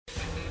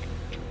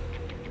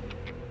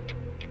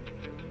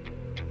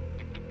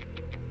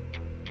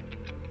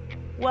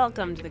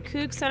Welcome to the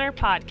Coug Center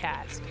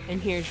podcast,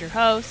 and here's your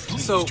host.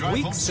 So,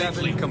 week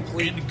 7,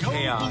 complete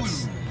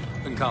chaos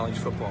in college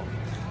football.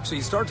 So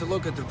you start to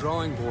look at the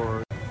drawing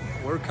board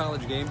where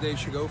College GameDay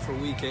should go for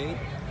week 8,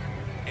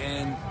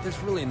 and there's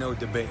really no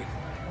debate.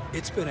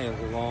 It's been a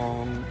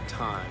long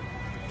time.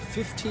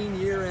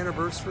 15-year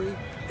anniversary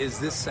is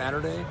this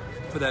Saturday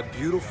for that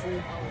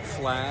beautiful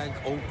flag,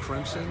 Old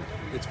Crimson,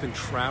 that's been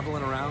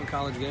traveling around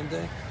College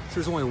GameDay. So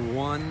there's only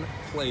one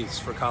place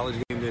for College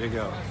GameDay to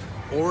go.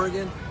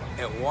 Oregon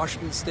at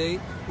Washington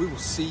State. We will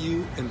see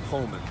you in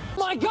Pullman.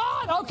 My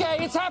God! Okay,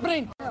 it's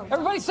happening.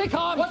 Everybody stay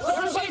calm. What's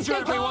the procedure,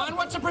 everyone?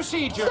 What's the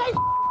procedure? Stay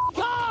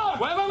calm!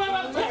 Wait.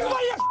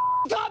 Everybody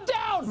calm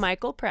down!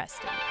 Michael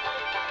Preston.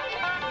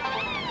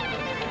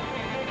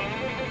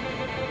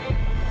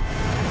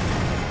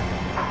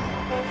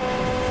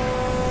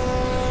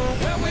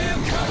 Well,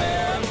 we're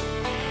coming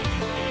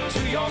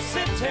to your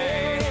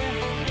city.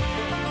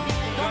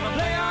 Gonna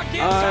play our guitars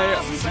and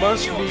I sing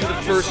must you a be the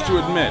country first to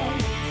song.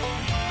 admit,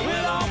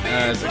 We'll all be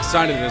as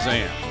excited as I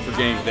am for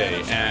game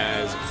day,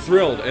 as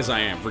thrilled as I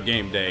am for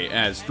game day,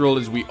 as thrilled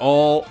as we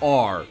all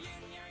are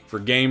for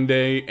game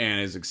day,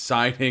 and as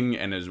exciting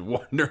and as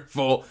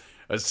wonderful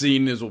a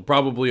scene as will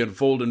probably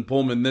unfold in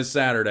Pullman this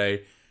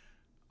Saturday,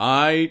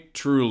 I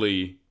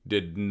truly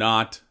did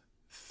not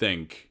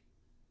think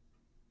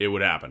it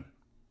would happen.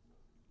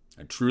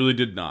 I truly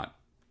did not.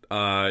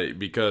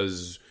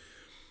 Because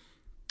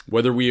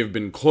whether we have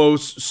been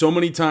close so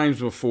many times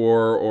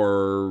before,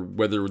 or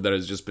whether that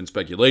has just been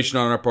speculation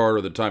on our part,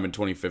 or the time in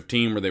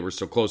 2015 where they were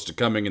so close to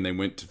coming and they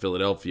went to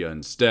Philadelphia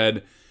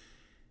instead,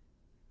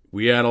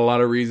 we had a lot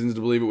of reasons to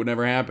believe it would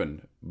never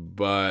happen.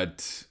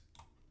 But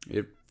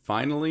it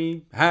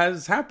finally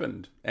has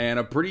happened, and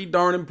a pretty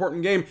darn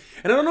important game.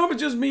 And I don't know if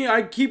it's just me,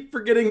 I keep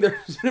forgetting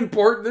there's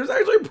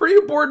actually a pretty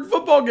important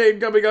football game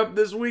coming up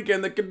this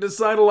weekend that could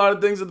decide a lot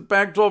of things at the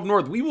Pac-12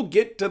 North. We will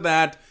get to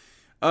that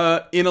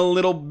in a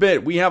little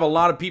bit. We have a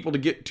lot of people to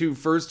get to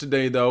first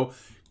today, though.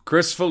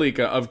 Chris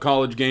Fallica of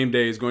College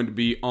GameDay is going to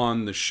be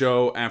on the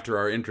show after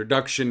our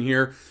introduction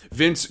here.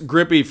 Vince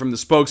Grippi from the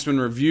Spokesman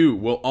Review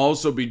will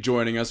also be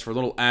joining us for a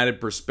little added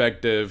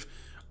perspective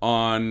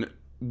on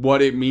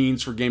what it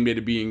means for game day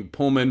to be in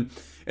Pullman.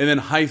 And then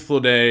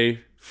Hythloday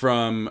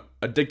from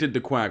Addicted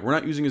to Quack. We're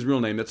not using his real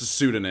name. That's a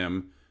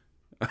pseudonym.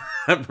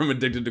 From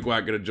Addicted to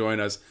Quack going to join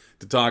us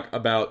to talk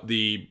about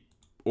the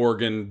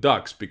Oregon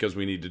Ducks, because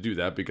we need to do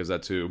that, because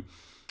that's who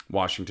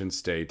Washington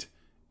State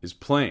is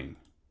playing.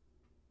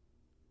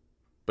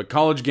 But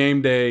College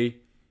GameDay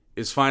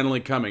is finally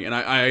coming. And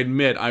I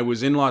admit, I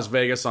was in Las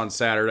Vegas on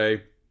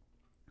Saturday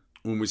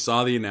when we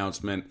saw the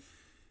announcement,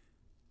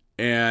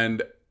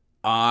 and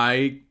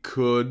I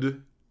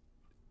couldn't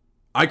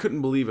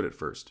believe it at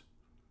first.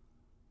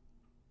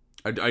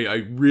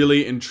 I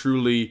really and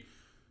truly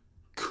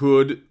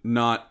could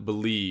not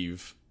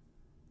believe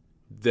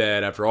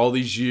that after all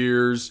these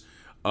years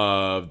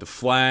of the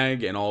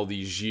flag and all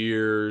these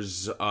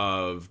years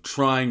of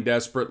trying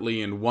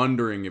desperately and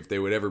wondering if they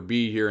would ever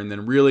be here, and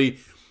then really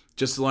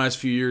just the last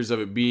few years of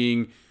it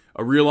being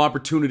a real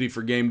opportunity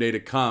for game day to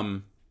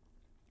come,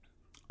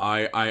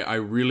 I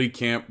really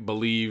can't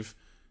believe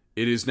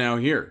it is now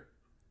here.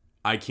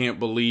 I can't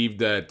believe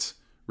that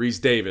Reese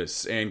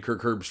Davis and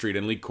Kirk Herbstreit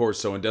and Lee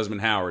Corso and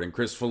Desmond Howard and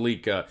Chris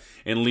Fallica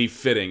and Lee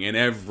Fitting and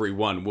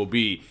everyone will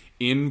be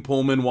in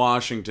Pullman,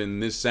 Washington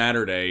this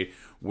Saturday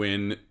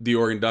when the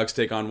Oregon Ducks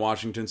take on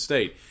Washington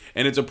State.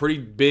 And it's a pretty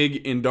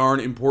big and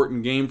darn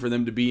important game for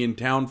them to be in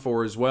town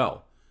for as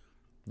well.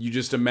 You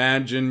just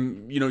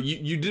imagine,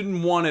 you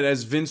didn't want it,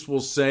 as Vince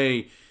will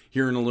say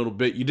here in a little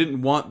bit, you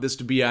didn't want this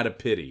to be out of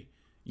pity.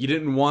 You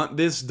didn't want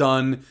this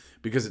done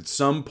because at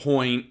some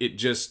point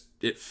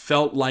it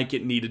felt like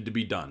it needed to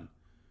be done.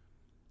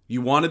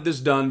 You wanted this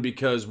done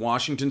because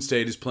Washington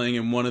State is playing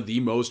in one of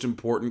the most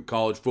important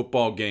college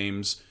football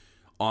games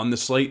on the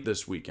slate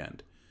this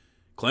weekend.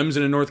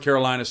 Clemson and North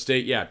Carolina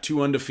State, 2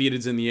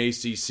 undefeateds in the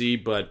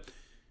ACC, but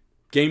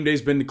game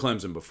day's been to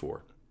Clemson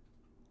before.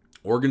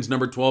 Oregon's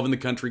number 12 in the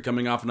country,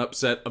 coming off an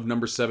upset of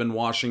number 7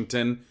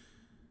 Washington.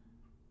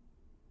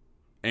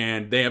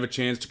 And they have a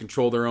chance to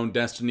control their own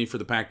destiny for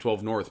the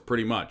Pac-12 North,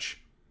 pretty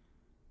much.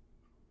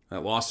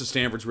 That loss to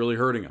Stanford's really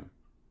hurting them.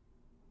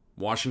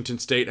 Washington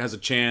State has a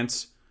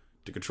chance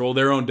to control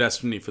their own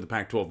destiny for the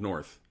Pac-12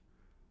 North.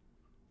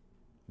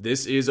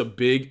 This is a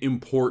big,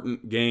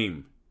 important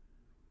game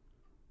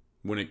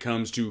when it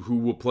comes to who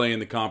will play in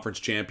the conference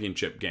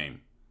championship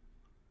game.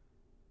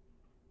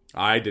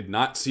 I did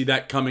not see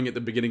that coming at the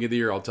beginning of the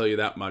year, I'll tell you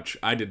that much.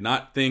 I did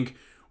not think,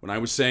 when I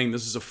was saying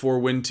this is a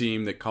 4-win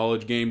team, that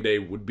College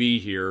GameDay would be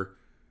here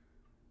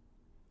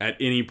at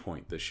any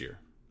point this year.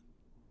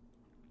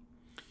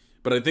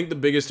 But I think the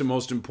biggest and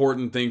most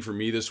important thing for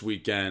me this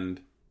weekend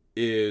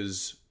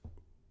is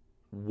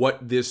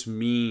what this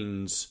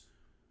means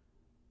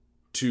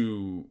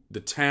to the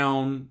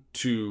town,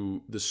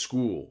 to the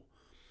school.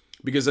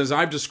 Because as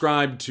I've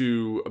described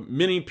to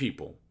many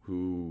people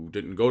who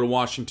didn't go to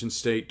Washington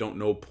State, don't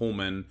know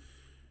Pullman,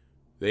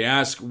 they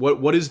ask,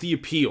 what is the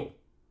appeal?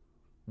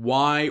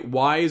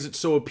 Why is it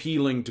so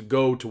appealing to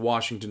go to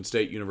Washington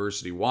State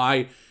University?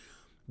 Why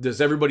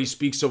does everybody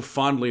speak so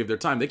fondly of their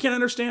time? They can't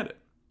understand it.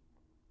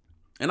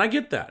 And I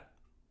get that.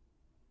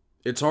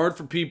 It's hard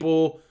for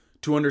people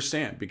to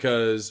understand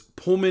because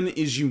Pullman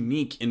is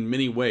unique in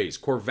many ways.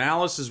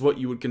 Corvallis is what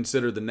you would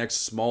consider the next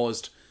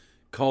smallest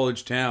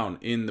college town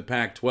in the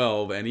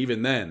Pac-12, and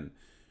even then,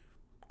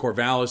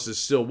 Corvallis is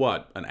still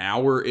an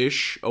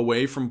hour-ish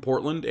away from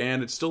Portland,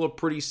 and it's still a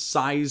pretty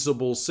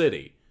sizable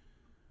city.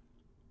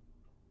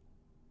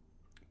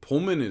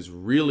 Pullman is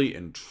really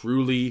and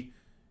truly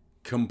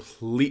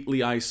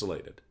completely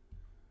isolated.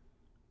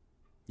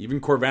 Even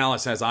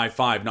Corvallis has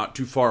I-5 not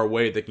too far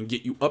away that can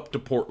get you up to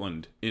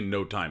Portland in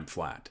no time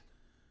flat.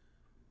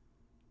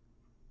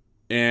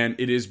 And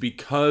it is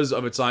because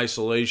of its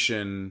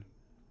isolation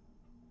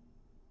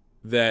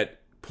that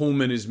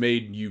Pullman is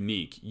made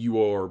unique.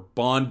 You are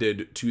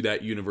bonded to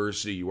that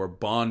university. You are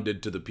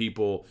bonded to the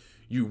people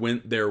you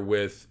went there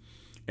with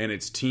and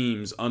its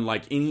teams,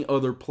 unlike any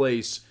other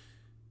place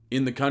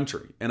in the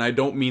country. And I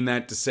don't mean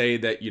that to say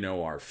that,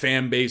 our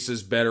fan base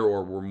is better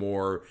or we're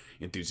more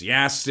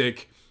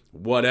enthusiastic,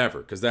 whatever,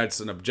 because that's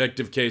an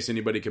objective case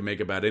anybody can make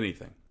about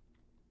anything.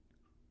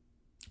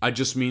 I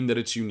just mean that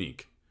it's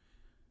unique.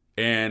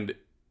 And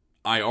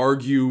I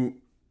argue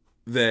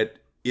that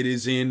it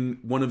is in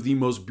one of the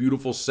most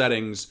beautiful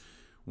settings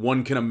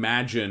one can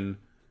imagine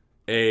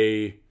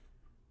a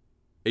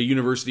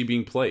university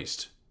being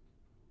placed.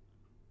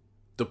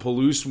 The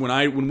Palouse,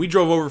 when we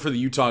drove over for the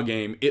Utah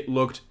game, it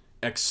looked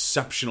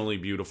exceptionally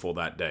beautiful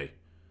that day.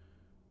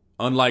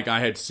 Unlike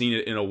I had seen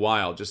it in a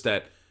while. Just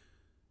that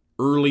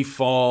early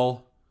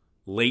fall,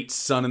 late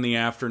sun in the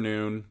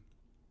afternoon,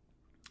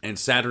 and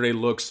Saturday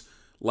looks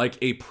like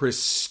a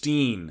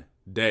pristine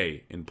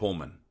day in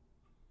Pullman.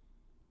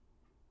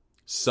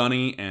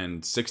 Sunny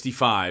and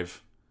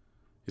 65.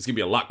 It's going to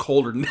be a lot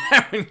colder than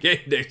that when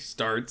game day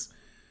starts.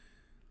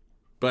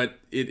 But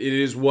it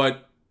is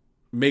what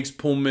makes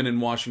Pullman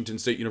and Washington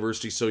State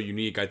University so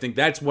unique. I think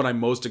that's what I'm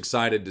most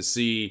excited to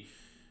see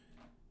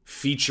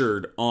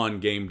featured on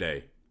game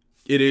day.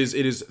 It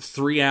is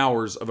 3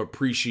 hours of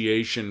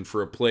appreciation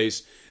for a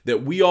place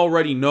that we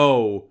already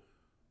know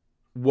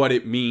what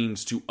it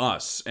means to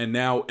us. And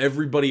now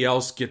everybody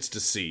else gets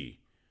to see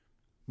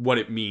what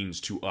it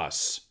means to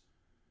us.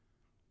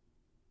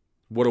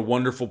 What a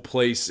wonderful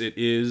place it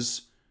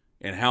is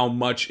and how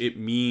much it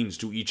means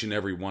to each and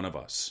every one of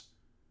us.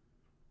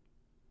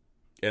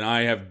 And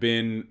I have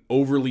been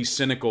overly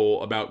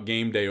cynical about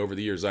game day over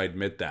the years, I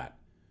admit that.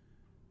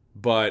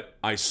 But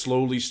I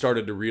slowly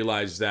started to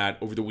realize that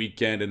over the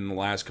weekend and in the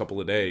last couple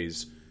of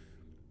days,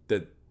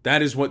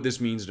 that is what this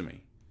means to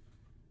me.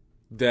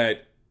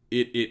 That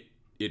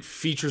it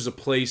features a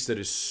place that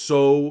is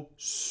so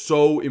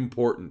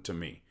important to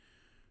me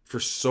for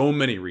so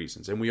many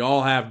reasons. And we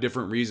all have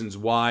different reasons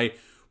why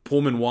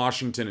Pullman,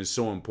 Washington is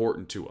so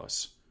important to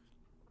us.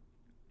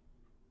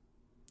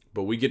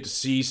 But we get to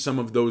see some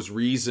of those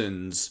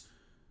reasons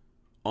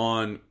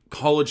on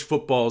college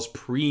football's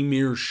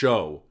premier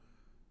show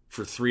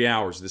for 3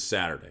 hours this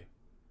Saturday.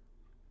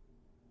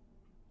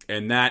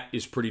 And that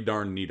is pretty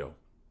darn neato.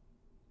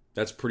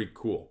 That's pretty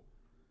cool.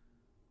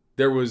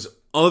 There was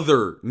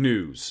other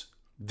news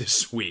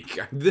this week.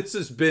 This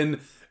has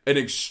been an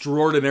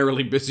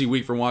extraordinarily busy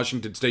week for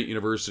Washington State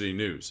University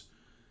news.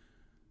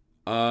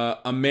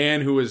 A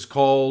man who has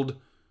called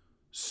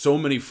so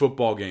many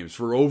football games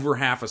for over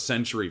half a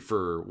century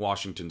for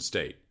Washington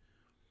State,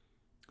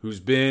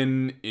 who's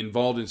been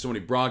involved in so many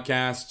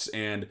broadcasts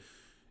and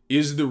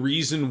is the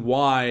reason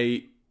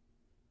why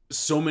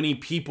so many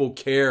people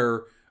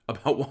care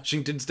about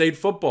Washington State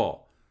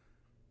football.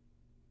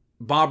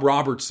 Bob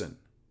Robertson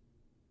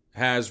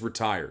has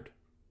retired.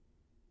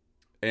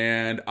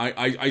 And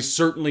I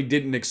certainly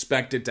didn't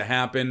expect it to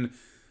happen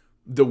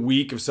the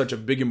week of such a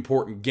big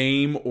important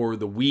game or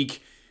the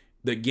week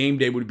that game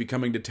day would be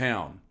coming to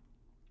town.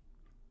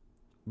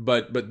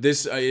 But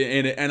this,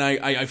 and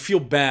I feel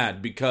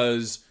bad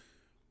because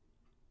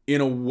in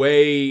a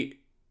way,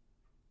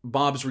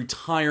 Bob's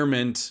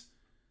retirement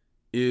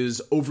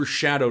is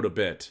overshadowed a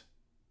bit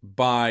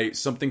by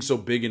something so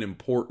big and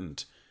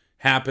important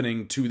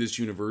happening to this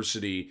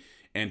university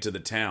and to the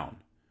town.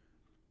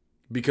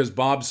 Because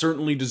Bob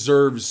certainly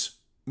deserves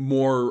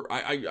more.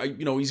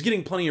 He's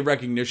getting plenty of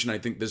recognition, I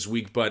think, this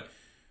week, but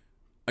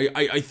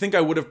I think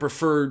I would have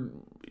preferred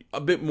a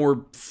bit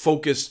more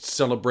focused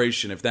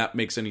celebration, if that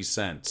makes any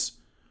sense.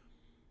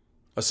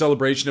 A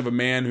celebration of a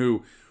man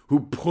who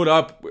put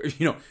up,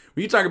 when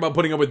you talk about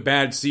putting up with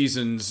bad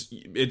seasons,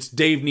 it's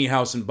Dave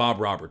Niehaus and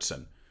Bob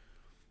Robertson.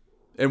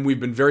 And we've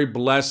been very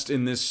blessed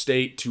in this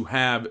state to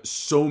have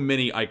so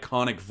many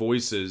iconic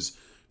voices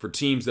for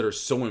teams that are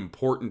so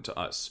important to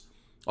us.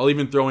 I'll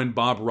even throw in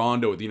Bob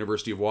Rondo at the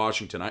University of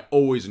Washington. I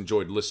always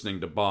enjoyed listening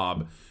to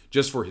Bob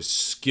just for his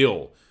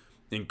skill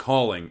in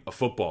calling a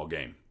football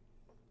game.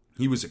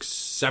 He was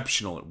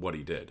exceptional at what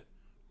he did.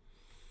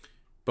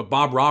 But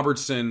Bob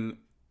Robertson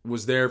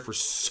was there for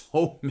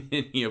so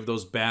many of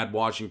those bad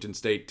Washington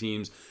State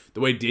teams, the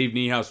way Dave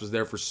Niehaus was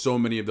there for so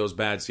many of those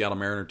bad Seattle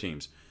Mariner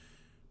teams.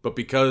 but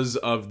because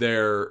of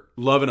their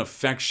love and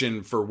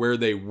affection for where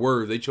they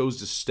were, they chose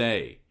to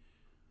stay.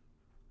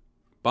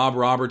 Bob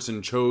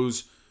Robertson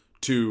chose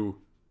to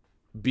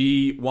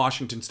be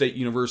Washington State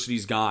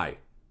University's guy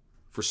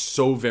for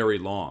so very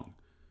long.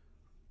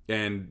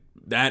 And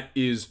that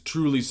is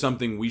truly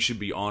something we should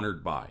be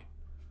honored by.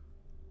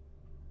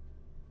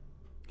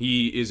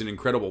 He is an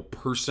incredible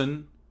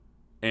person,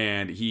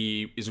 and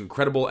he is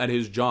incredible at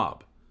his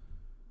job.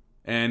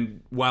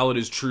 And while it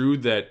is true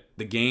that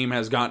the game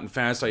has gotten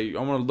fast, I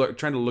want to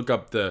trying to look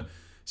up the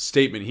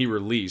statement he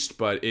released,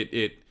 but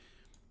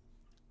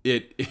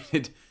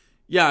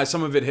yeah,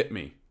 some of it hit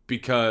me,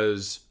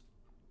 because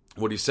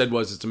what he said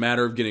was, it's a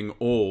matter of getting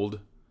old,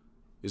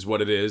 is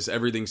what it is.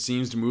 Everything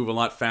seems to move a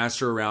lot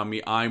faster around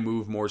me. I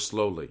move more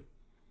slowly.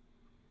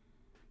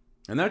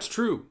 And that's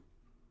true.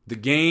 The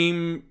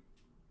game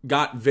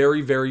got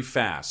very, very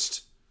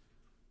fast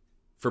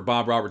for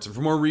Bob Robertson,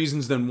 for more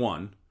reasons than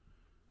one.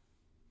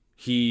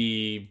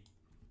 He,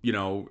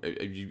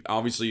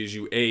 obviously as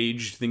you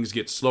age, things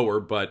get slower,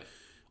 but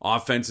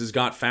offenses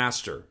got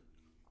faster.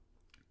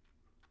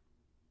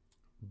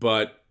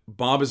 But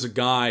Bob is a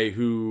guy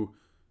who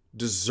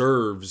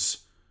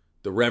deserves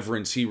the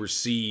reverence he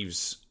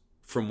receives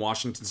from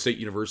Washington State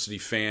University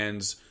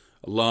fans,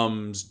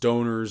 alums,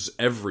 donors,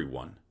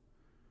 everyone.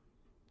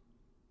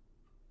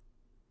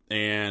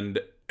 And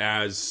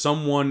as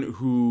someone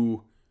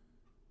who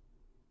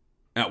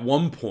at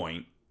one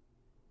point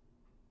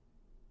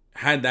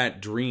had that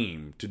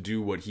dream to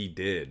do what he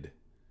did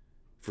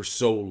for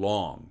so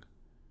long,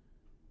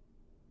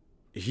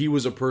 he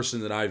was a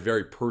person that I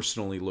very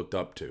personally looked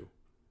up to.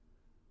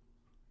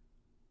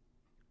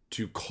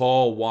 To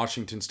call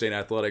Washington State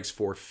athletics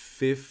for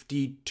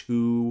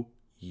 52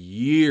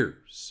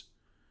 years.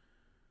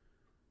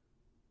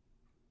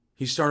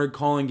 He started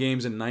calling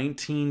games in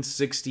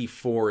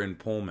 1964 in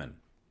Pullman.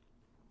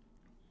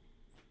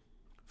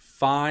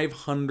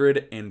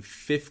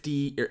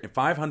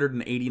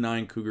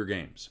 589 Cougar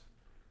games.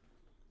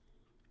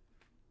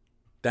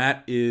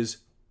 That is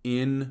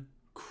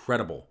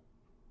incredible.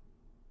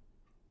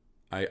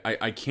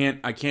 I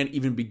can't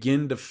even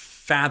begin to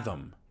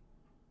fathom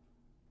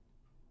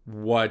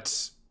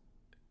what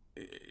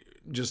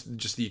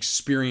just the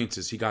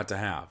experiences he got to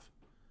have.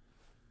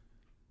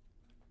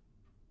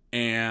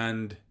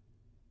 And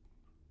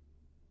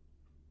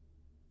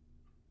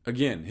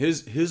again,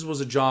 his was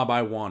a job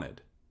I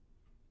wanted.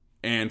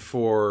 And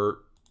for,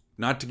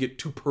 not to get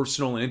too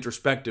personal and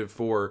introspective,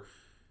 for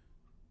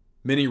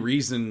many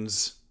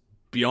reasons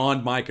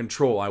beyond my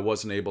control, I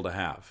wasn't able to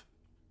have.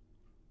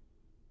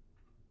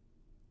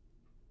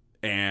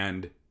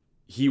 And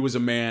he was a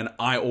man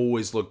I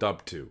always looked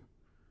up to.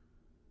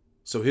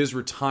 So his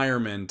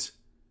retirement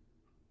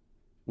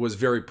was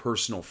very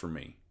personal for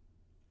me.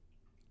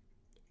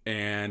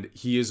 And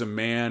he is a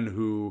man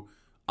who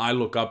I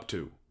look up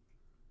to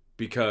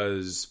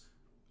because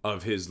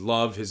of his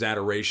love, his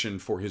adoration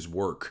for his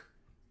work.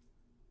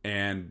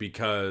 And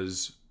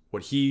because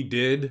what he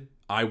did,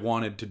 I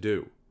wanted to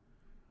do.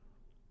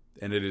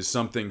 And it is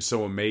something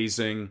so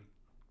amazing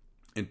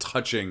and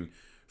touching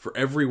for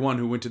everyone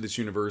who went to this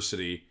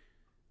university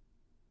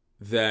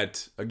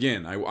that,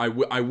 again,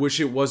 I wish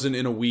it wasn't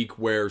in a week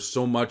where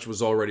so much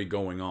was already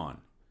going on.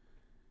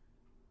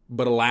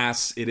 But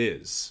alas, it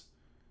is.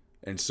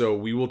 And so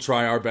we will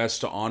try our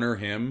best to honor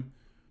him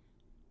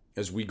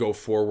as we go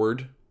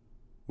forward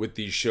with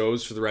these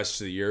shows for the rest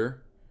of the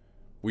year.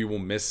 We will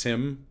miss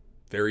him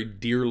very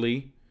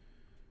dearly.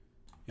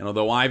 And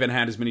although I haven't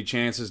had as many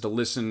chances to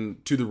listen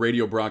to the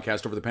radio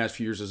broadcast over the past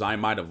few years as I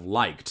might have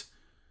liked,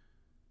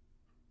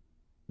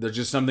 there's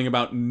just something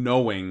about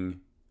knowing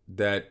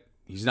that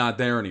he's not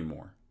there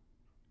anymore.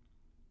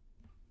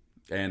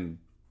 And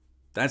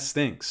that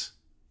stinks.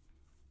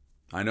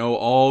 I know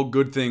all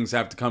good things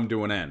have to come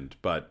to an end,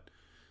 but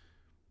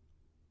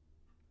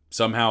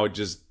somehow it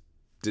just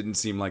didn't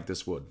seem like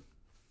this would.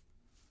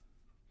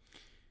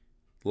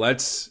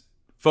 Let's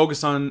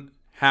focus on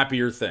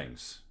happier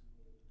things.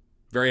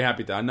 Very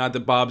happy. Not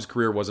that Bob's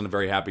career wasn't a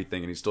very happy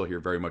thing, and he's still here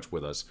very much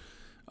with us.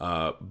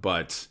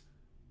 But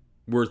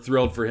we're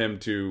thrilled for him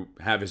to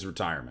have his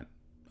retirement.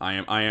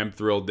 I am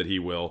thrilled that he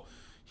will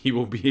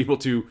be able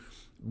to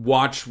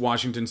watch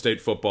Washington State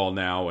football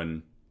now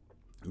and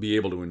be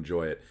able to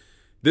enjoy it.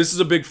 This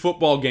is a big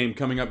football game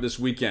coming up this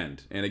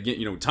weekend. And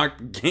again, talk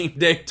game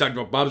day, talked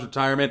about Bob's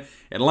retirement.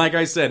 And like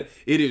I said,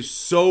 it is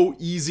so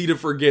easy to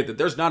forget that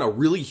there's not a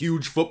really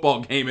huge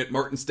football game at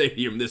Martin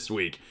Stadium this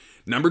week.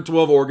 Number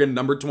 12, Oregon.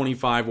 Number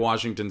 25,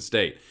 Washington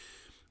State.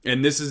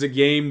 And this is a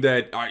game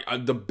that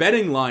the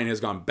betting line has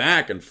gone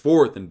back and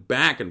forth in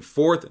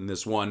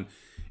this one.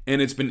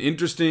 And it's been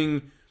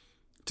interesting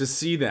to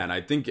see that.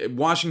 I think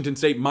Washington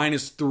State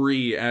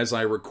 -3 as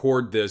I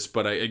record this,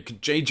 but it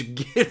could change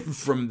again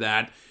from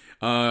that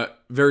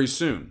very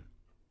soon.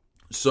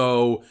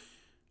 So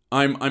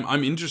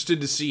I'm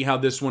interested to see how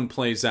this one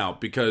plays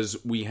out,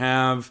 because we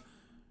have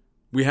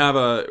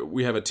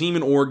a team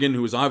in Oregon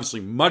who is obviously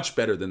much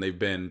better than they've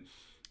been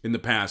in the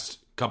past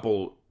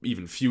couple,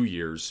 even few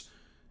years.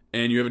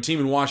 And you have a team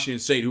in Washington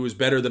State who is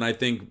better than I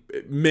think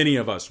many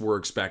of us were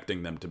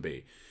expecting them to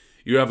be.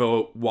 You have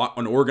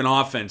an Oregon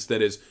offense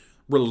that is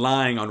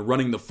relying on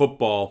running the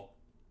football,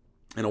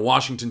 and a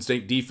Washington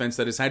State defense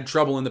that has had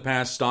trouble in the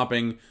past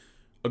stopping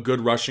a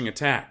good rushing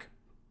attack.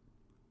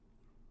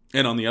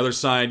 And on the other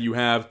side, you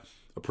have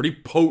a pretty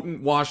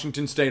potent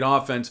Washington State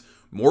offense,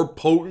 more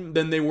potent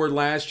than they were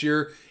last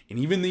year and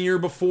even the year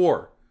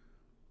before.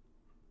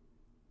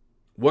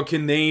 What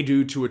can they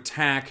do to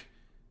attack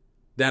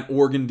that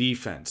Oregon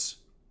defense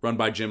run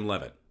by Jim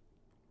Leavitt?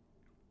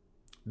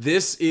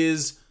 This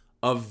is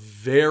a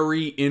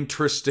very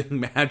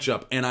interesting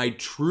matchup, and I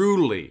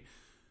truly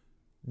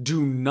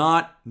do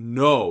not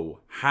know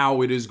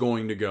how it is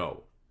going to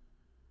go.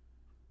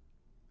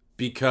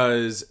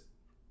 Because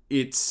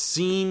it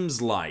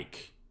seems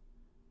like,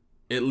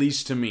 at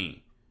least to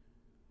me,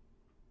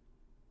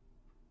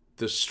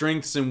 the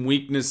strengths and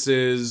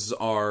weaknesses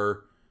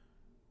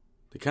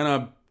they kind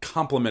of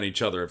complement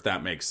each other, if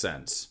that makes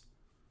sense.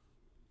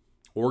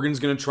 Oregon's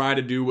going to try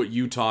to do what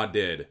Utah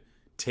did.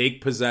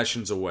 Take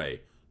possessions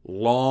away.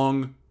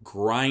 Long,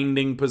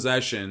 grinding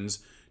possessions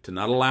to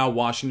not allow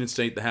Washington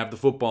State to have the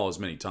football as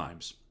many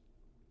times.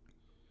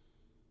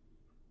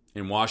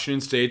 And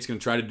Washington State's going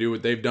to try to do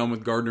what they've done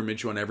with Gardner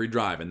Minshew on every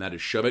drive, and that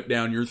is shove it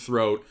down your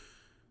throat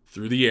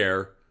through the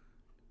air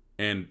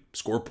and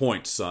score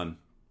points, son.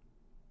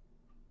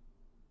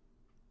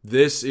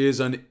 This is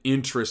an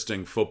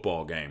interesting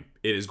football game.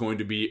 It is going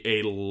to be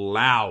a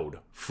loud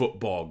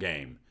football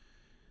game.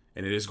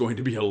 And it is going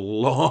to be a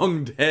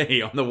long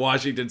day on the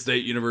Washington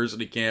State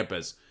University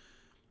campus.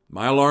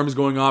 My alarm is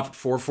going off at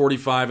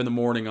 4:45 in the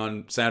morning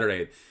on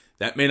Saturday.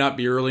 That may not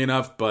be early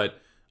enough,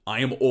 but I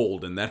am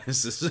old, and that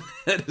is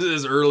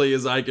as early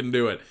as I can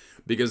do it.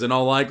 Because in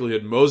all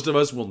likelihood, most of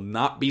us will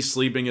not be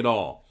sleeping at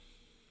all.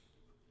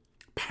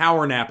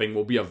 Power napping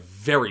will be a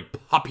very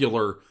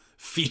popular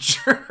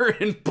feature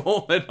in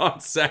Pullman on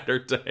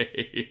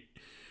Saturday.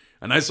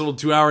 A nice little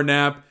 2-hour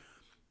nap,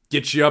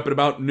 gets you up at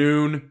about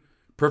noon.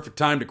 Perfect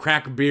time to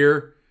crack a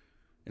beer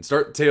and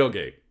start the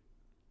tailgate.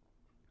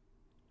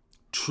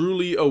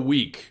 Truly a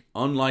week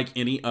unlike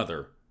any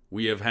other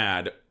we have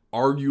had,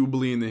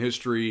 arguably in the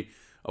history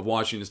of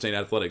Washington State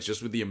athletics,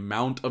 just with the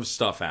amount of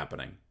stuff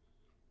happening.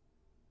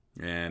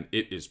 And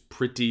it is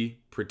pretty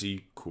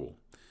cool.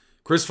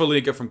 Chris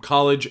Fallica from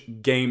College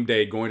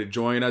GameDay going to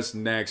join us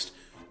next.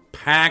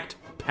 Packed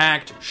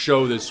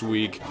show this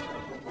week.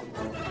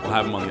 We'll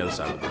have him on the other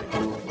side of the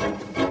break.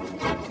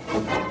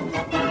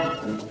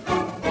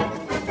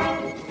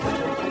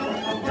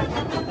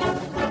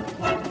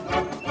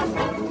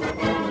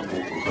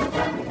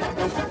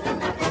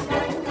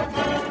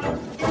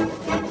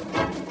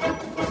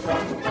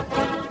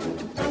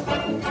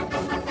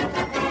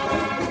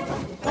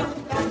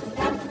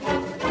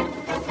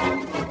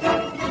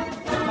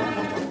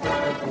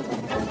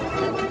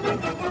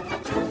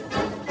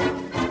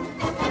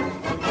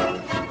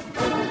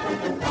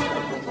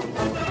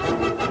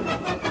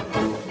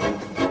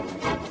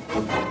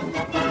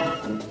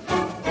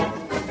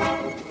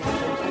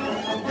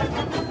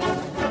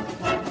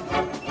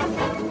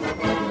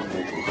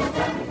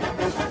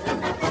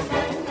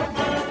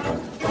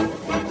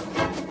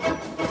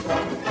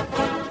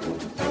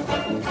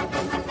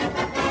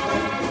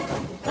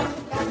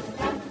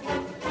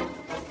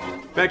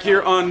 Back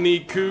here on the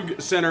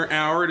Coug Center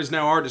Hour, it is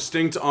now our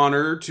distinct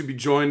honor to be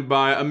joined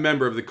by a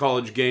member of the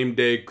College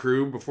GameDay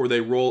crew before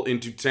they roll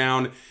into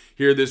town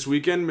here this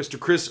weekend, Mr.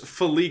 Chris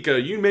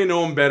Fallica. You may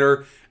know him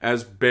better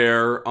as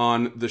Bear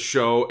on the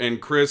show. And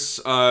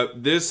Chris,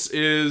 this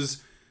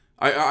is,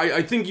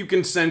 I think you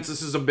can sense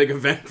this is a big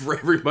event for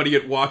everybody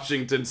at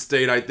Washington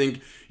State. I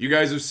think you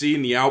guys have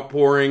seen the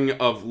outpouring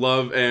of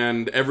love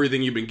and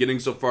everything you've been getting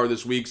so far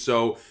this week.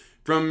 So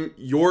from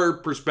your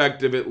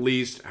perspective, at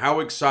least, how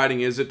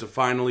exciting is it to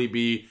finally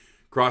be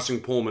crossing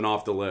Pullman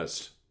off the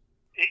list?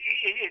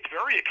 It's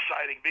very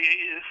exciting.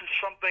 This is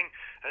something,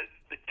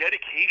 the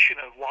dedication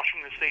of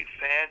Washington State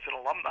fans and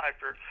alumni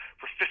for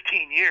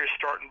 15 years,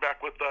 starting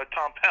back with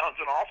Tom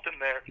Pounds and Austin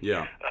there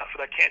for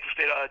that Kansas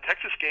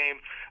State-Texas game.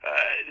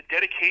 The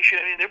dedication,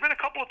 I mean, there have been a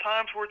couple of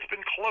times where it's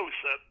been close.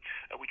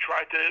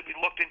 We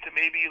looked into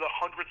maybe the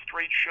 100th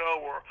straight show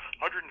or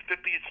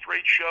 150th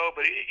straight show,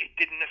 but it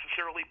didn't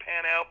necessarily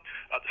pan out.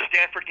 The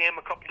Stanford game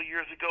a couple of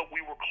years ago, we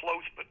were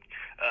close, but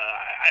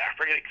I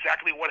forget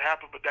exactly what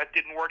happened, but that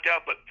didn't work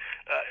out. But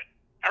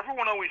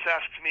everyone always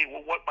asks me,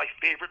 well, what my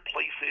favorite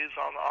place is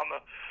on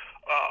the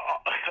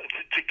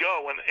to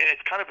go, and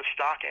it's kind of a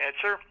stock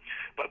answer,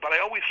 but I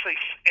always say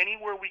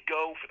anywhere we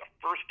go for the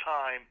first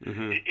time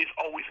is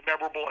always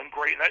memorable and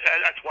great, and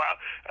that's why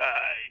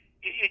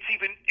it's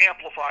even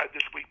amplified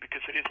this week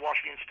because it is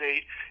Washington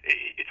State.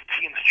 It's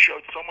a team that showed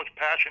so much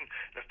passion,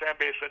 and a fan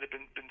base that had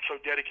been so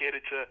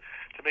dedicated to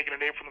making a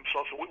name for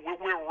themselves. So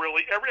we're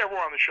really, everyone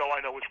on the show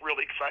I know is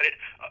really excited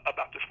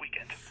about this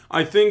weekend.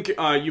 I think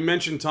you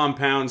mentioned Tom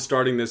Pounds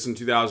starting this in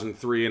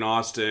 2003 in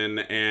Austin,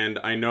 and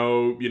I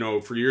know,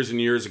 for years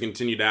and years it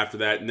continued after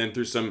that, and then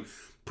through some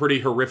pretty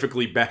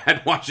horrifically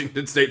bad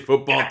Washington State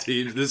football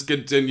teams. This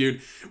continued.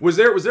 Was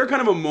there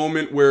kind of a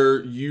moment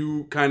where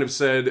you kind of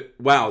said,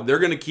 wow, they're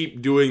going to keep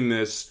doing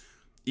this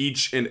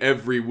each and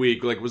every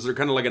week? Like, was there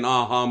kind of like an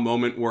aha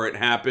moment where it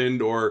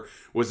happened, or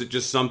was it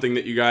just something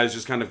that you guys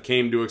just kind of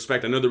came to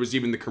expect? I know there was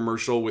even the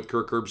commercial with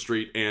Kirk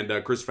Herbstreit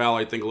and Chris Fowler,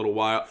 I think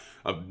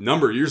a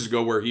number of years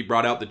ago, where he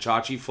brought out the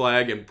Chachi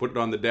flag and put it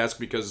on the desk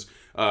because,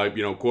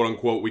 quote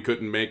unquote, we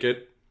couldn't make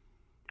it.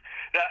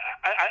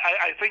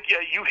 I think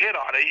you hit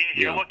on it.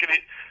 You look at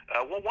it.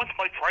 Once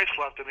Mike Price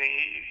left, I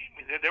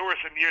mean, there were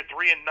some year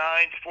 3 and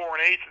 9s, 4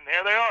 and 8s, and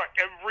there they are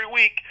every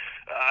week.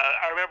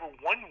 I remember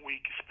one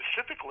week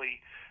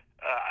specifically.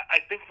 I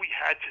think we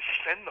had to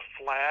send the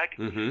flag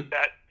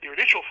that the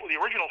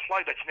original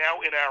flag that's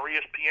now in our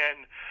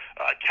ESPN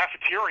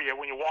cafeteria.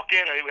 When you walk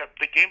in, we have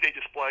the game day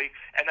display,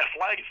 and that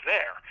flag is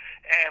there.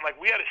 And like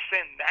we had to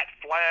send that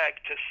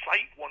flag to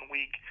site one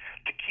week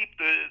to keep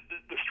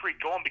the streak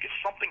going because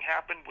something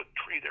happened with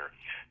either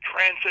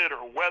transit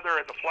or weather,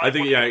 and the flag. I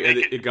think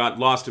it got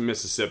lost in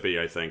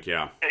Mississippi. I think you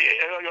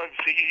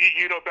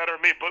know better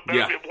than me, but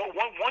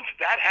once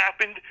that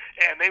happened,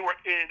 and it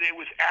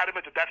was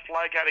adamant that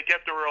flag had to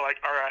get there. We're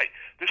like, all right,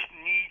 this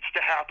needs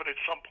to happen at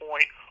some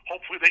point.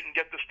 Hopefully they can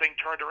get this thing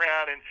turned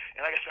around. And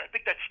like I said, I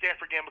think that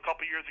Stanford game a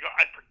couple of years ago,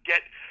 I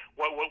forget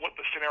what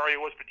the scenario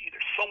was, but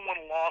either someone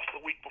lost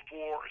the week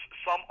before or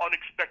some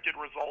unexpected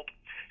result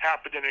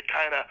happened, and it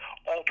kind of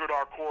altered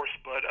our course.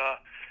 But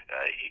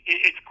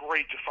it's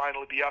great to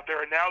finally be out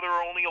there. And now there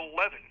are only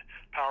 11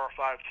 Power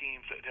 5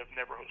 teams that have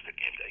never hosted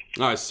game day.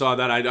 I saw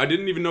that. I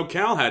didn't even know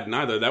Cal hadn't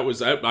either. That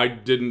was I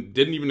didn't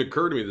even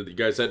occur to me that you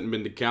guys hadn't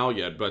been to Cal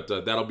yet. But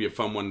that'll be a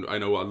fun one. I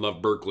know I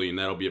love Berkeley, and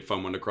that'll be a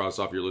fun one to cross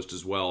off your list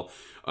as well.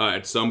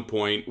 At some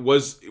point,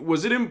 was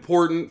it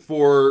important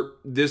for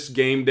this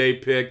game day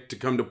pick to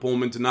come to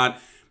Pullman to not?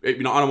 I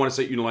don't want to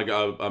say like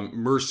a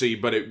mercy,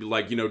 but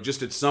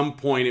just at some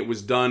point it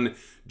was done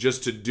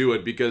just to do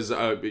it because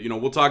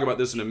we'll talk about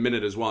this in a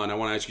minute as well, and I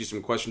want to ask you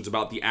some questions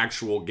about the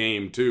actual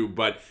game too,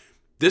 but.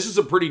 This is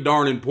a pretty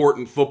darn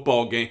important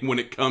football game when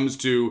it comes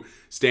to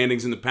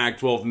standings in the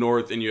Pac-12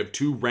 North, and you have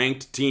two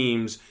ranked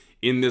teams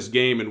in this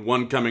game, and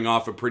one coming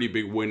off a pretty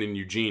big win in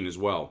Eugene as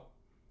well.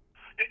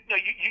 No,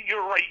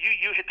 you're right.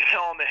 You hit the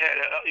nail on the head.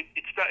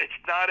 It's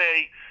not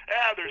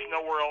there's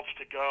nowhere else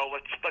to go.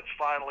 Let's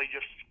finally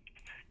just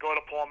go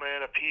to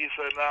Pullman, appease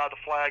the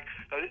flag.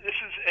 This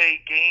is a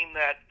game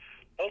that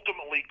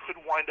ultimately could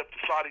wind up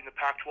deciding the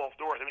Pac-12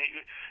 North. I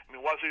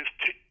mean, was it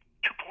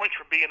 2 points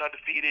from being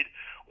undefeated?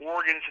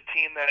 Oregon is a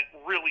team that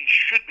really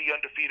should be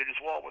undefeated as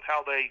well with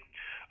how they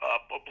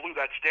blew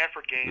that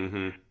Stanford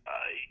game.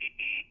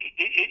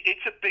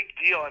 It's a big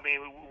deal. I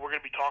mean, we're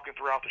going to be talking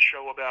throughout the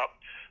show about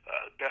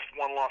best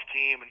one-loss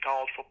team in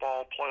college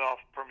football, playoff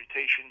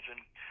permutations,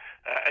 and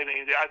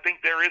I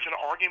think there is an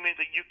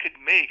argument that you could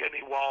make. I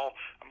mean, while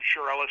I'm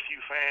sure LSU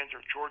fans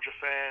or Georgia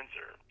fans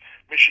or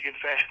Michigan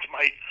fans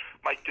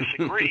might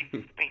disagree,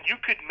 I mean, you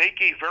could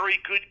make a very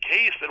good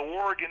case that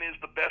Oregon is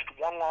the best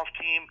one-loss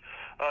team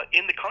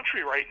in the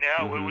country right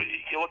now.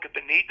 You look at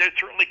they're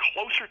certainly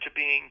closer to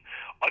being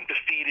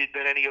undefeated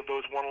than any of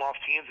those one-loss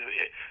teams.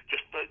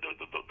 Just the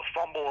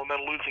fumble and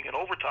then losing in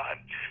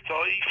overtime. So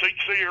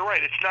you're right.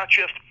 It's not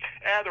just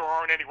there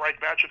aren't any ranked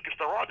matchups because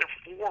there are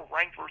 4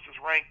 ranked versus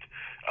ranked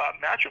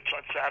matchups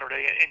on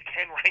Saturday and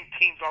 10 ranked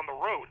teams on the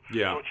road.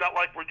 Yeah. So it's not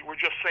like we're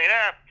just saying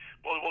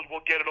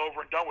we'll get it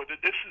over and done with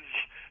it. This is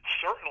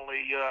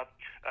certainly.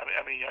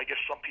 I guess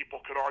some people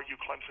could argue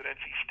Clemson,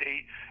 NC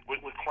State,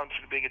 with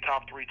Clemson being a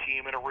top 3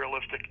 team and a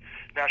realistic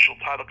national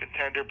title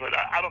contender, but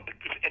I don't think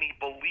there's any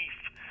belief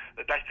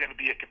that that's going to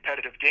be a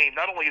competitive game.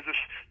 Not only is this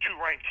 2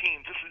 ranked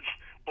teams, this is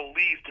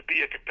believed to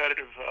be a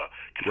competitive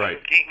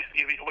game.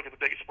 You can look at the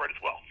biggest spread as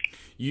well.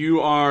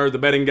 You are the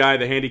betting guy,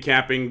 the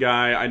handicapping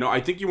guy. I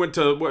think you went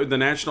to the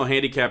National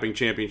Handicapping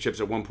Championships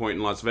at one point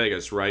in Las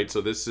Vegas, right?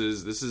 So this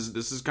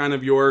is kind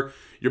of your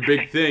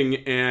big thing,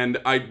 and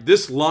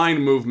this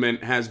line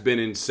movement has been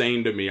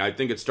insane to me. I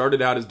think it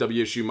started out as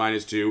WSU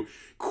 -2,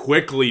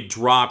 quickly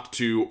dropped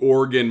to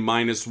Oregon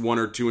 -1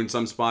 or 2 in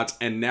some spots,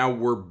 and now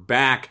we're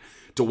back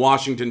to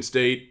Washington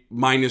State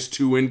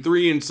 -2 and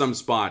 3 in some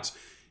spots.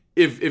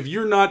 If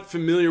you're not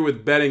familiar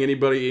with betting,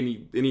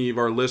 any of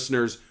our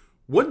listeners,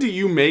 what do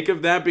you make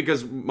of that?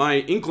 Because my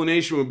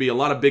inclination would be a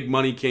lot of big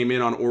money came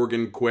in on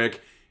Oregon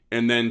quick,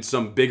 and then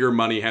some bigger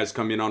money has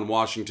come in on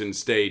Washington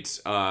State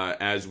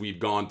as we've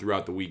gone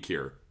throughout the week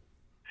here.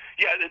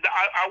 Yeah,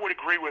 I would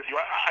agree with you.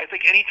 I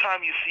think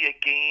anytime you see a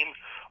game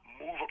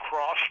move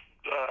across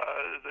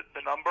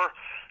the number,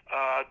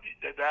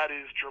 that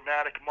is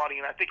dramatic money.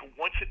 And I think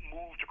once it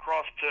moved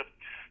across to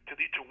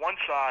one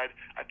side,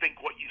 I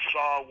think what you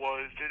saw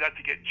was not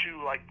to get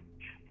too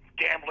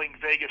gambling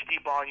Vegas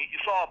deep on you. You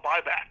saw a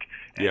buyback,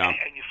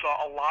 and you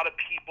saw a lot of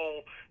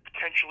people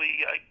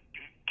potentially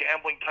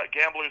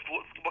gamblers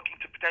looking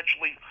to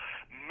potentially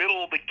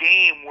middle the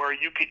game where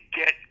you could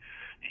get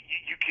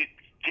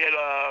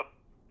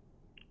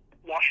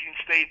Washington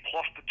State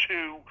plus the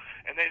 2,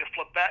 and then it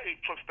flips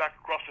back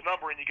across the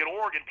number, and you get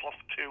Oregon plus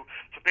the 2.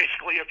 So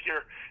basically, if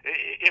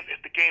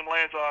the game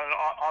lands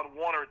on 1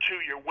 or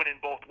 2, you're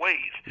winning both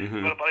ways.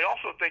 Mm-hmm. But I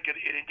also think it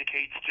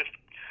indicates just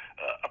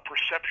a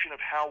perception of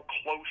how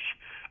close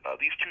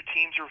these two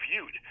teams are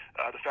viewed.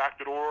 The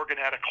fact that Oregon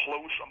had a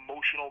close,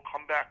 emotional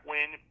comeback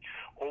win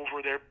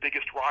over their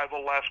biggest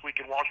rival last week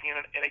in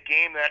Washington, in a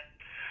game that,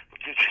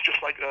 just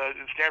like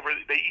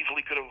Stanford, they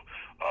easily could have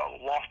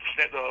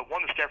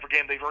won the Stanford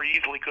game. They very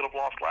easily could have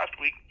lost last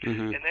week.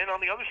 Mm-hmm. And then on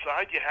the other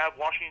side, you have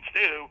Washington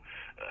State, who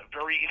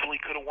very easily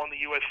could have won the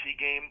USC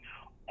game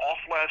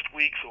off last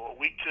week. So a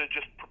week to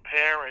just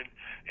prepare and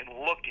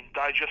look and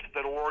digest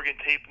that Oregon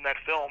tape and that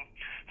film.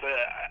 So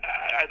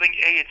I think,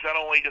 it's not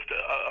only just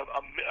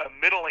a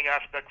middling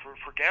aspect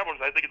for gamblers.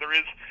 I think there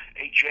is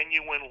a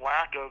genuine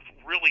lack of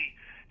really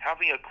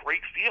having a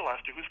great feel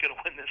as to who's going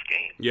to win this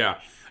game.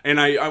 Yeah, and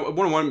I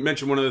want to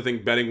mention one other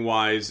thing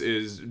betting-wise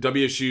is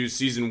WSU's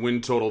season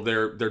win total.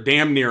 They're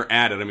damn near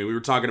at it. I mean, we were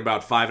talking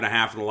about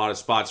 5.5 in a lot of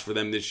spots for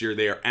them this year.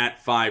 They are at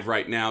 5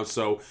 right now,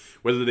 so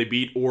whether they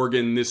beat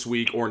Oregon this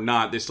week or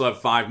not, they still have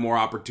 5 more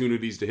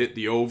opportunities to hit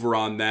the over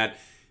on that.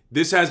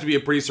 This has to be a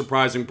pretty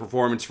surprising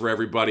performance for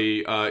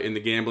everybody in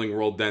the gambling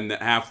world then,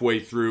 that halfway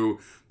through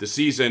the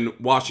season,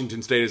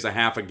 Washington State is a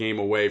half a game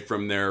away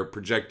from their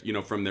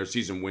from their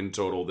season win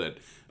total that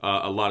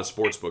a lot of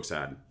sports books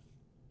had.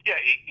 Yeah,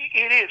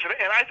 it is,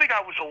 and I think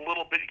I was a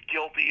little bit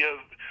guilty of.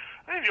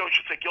 Maybe I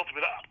should say guilty,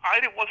 but I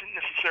wasn't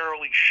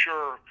necessarily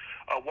sure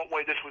what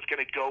way this was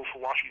going to go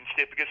for Washington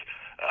State, because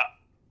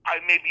I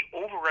maybe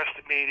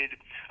overestimated.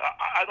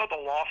 I thought the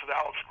loss of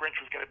Alex Grinch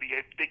was going to be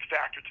a big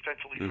factor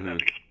defensively for them,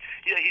 because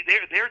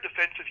their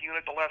defensive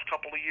unit the last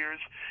couple of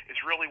years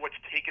is really what's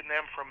taken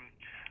them from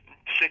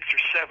 6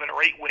 or 7 or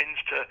 8 wins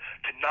to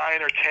 9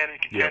 or 10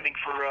 and contending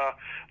for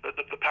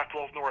the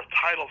Pac-12 North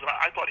titles. And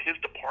I thought his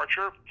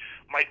departure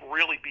might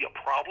really be a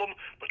problem.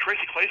 But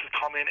Tracy Claeys has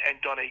come in and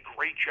done a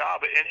great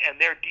job.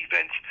 And their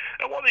defense,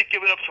 while they've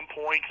given up some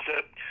points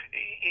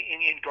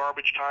in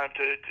garbage time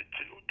to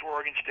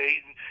Oregon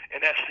State, and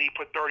SC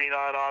put 39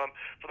 on them,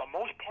 for the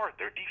most part,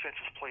 their defense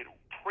has played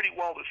pretty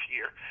well this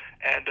year.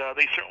 And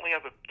they certainly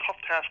have a tough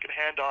task at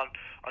hand on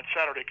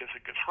Saturday, because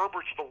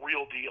Herbert's the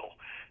real deal.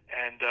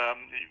 And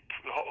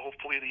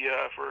hopefully,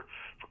 for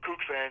Kook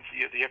fans,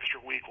 the extra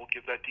week will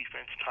give that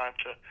defense time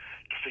to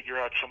figure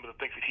out some of the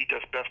things that he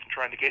does best and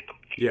try and negate them.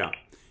 Yeah.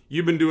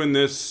 You've been doing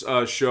this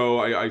show,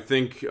 I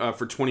think,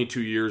 for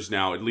 22 years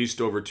now, at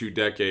least over 2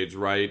 decades,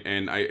 right?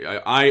 And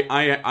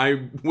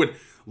I would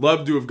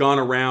love to have gone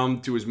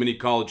around to as many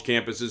college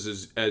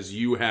campuses as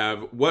you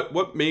have.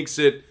 What makes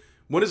it?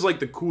 What is like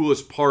the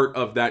coolest part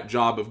of that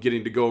job of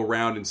getting to go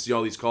around and see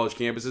all these college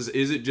campuses?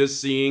 Is it just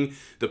seeing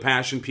the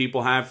passion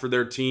people have for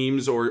their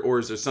teams, or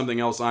is there something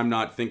else I'm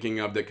not thinking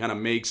of that kind of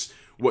makes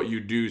what you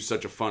do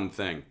such a fun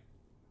thing?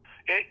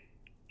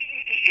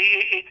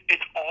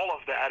 It's all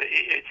of that.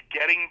 It's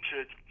getting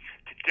to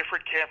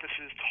different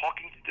campuses,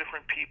 talking to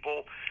different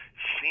people,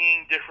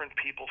 seeing different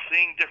people,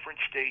 seeing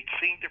different states,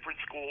 seeing different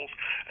schools,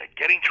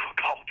 getting to a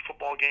college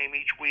football game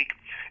each week.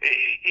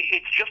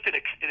 It's just an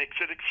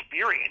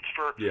experience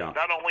for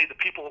not only the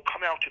people who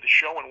come out to the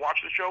show and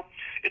watch the show,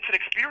 it's an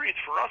experience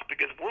for us,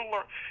 because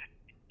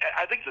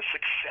I think the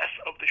success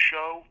of the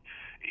show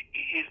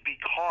is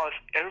because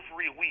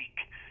every week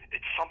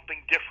it's something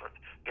different.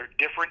 There are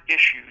different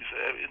issues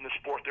in the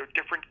sport. There are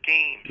different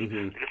games.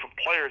 There are different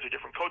players. There are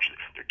different coaches.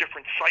 There are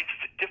different sites.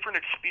 It's a different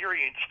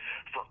experience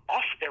for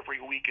us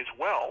every week as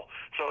well.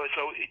 So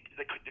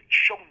the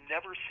show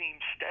never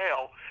seems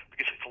stale,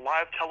 because it's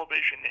live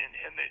television,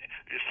 and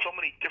there's so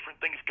many different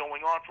things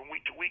going on from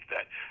week to week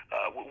that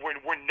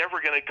we're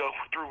never going to go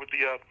through with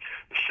the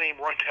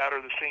same rundown or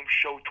the same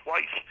show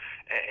twice.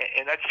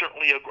 And that's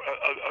certainly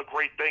a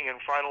great thing. And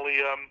finally,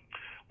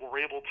 we're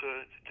able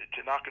to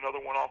knock another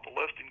one off the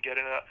list and get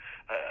in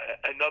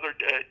another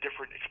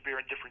different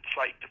experience, different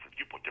site, different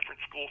viewpoint,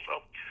 different school.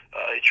 So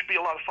it should be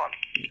a lot of fun.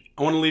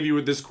 I want to leave you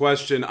with this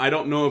question. I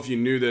don't know if you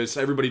knew this.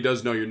 Everybody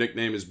does know your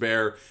nickname is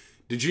Bear.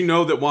 Did you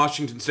know that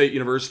Washington State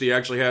University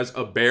actually has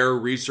a bear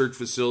research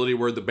facility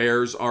where the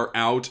bears are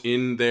out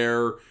in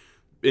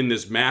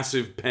this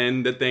massive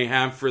pen that they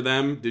have for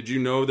them? Did you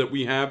know that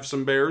we have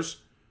some bears?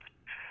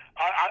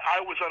 I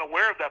was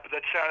unaware of that, but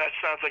that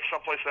sounds like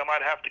someplace I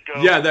might have to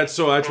go. Yeah, that's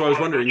what I was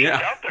wondering. Yeah,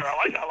 out there. I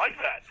like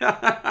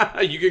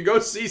that. You can go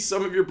see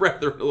some of your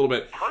brethren a little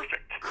bit.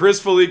 Perfect.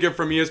 Fallica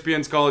from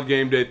ESPN's College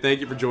GameDay. Thank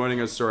you for joining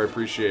us, sir. I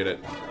appreciate it.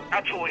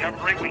 Absolutely. Have a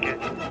great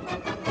weekend.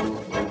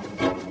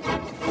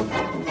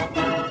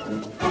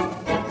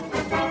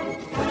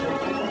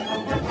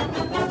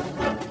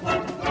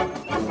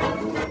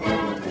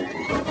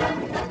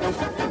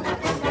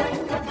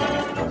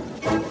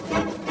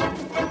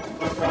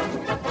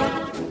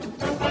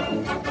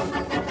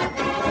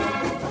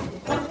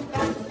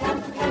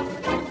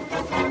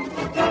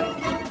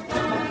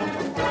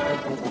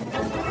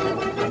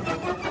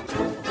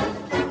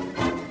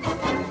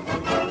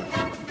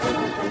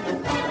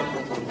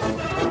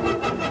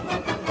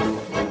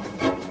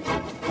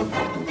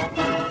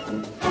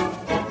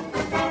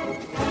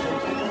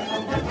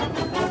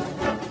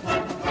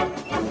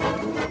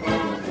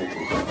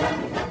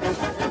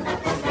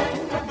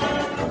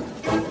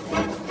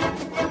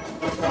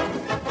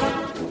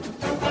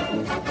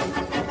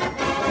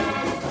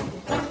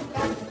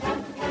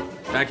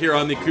 Back here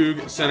on the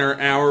Coug Center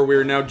Hour, we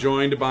are now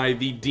joined by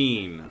the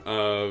Dean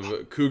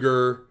of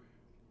Cougar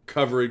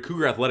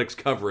Athletics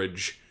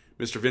coverage,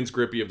 Mr. Vince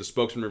Grippi of the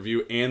Spokesman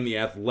Review and The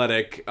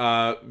Athletic.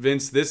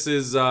 Vince, this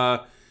is,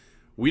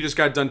 we just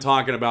got done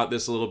talking about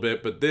this a little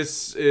bit, but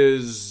this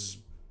is,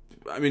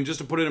 I mean, just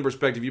to put it in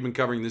perspective, you've been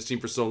covering this team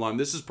for so long.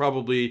 This is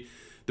probably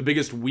the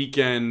biggest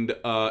weekend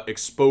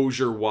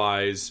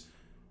exposure-wise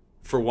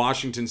for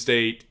Washington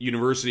State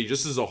University,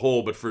 just as a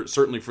whole, but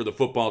certainly for the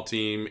football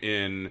team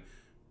in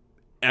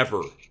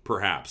ever,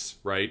 perhaps,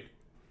 right?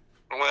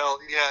 Well,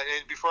 yeah,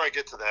 and before I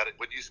get to that,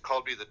 when you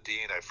called me the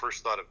Dean, I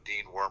first thought of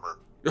Dean Wormer.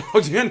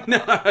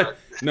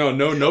 No,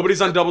 nobody's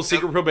on double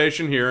secret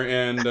probation here,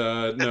 and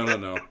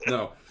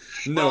no.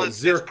 Well,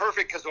 it's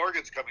perfect because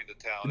Oregon's coming to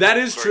town. That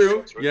is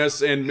true,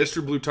 yes, and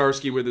Mr.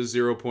 Blutarski with his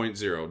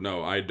 0.0.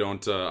 No,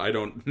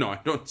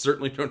 I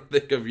certainly don't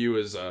think of you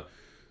as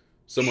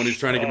someone who's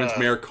trying to convince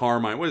Mayor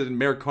Carmine. What is it,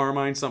 Mayor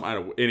Carmine?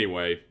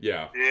 Anyway,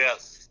 yeah.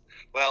 Yes.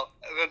 Well,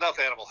 enough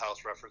Animal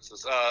House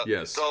references.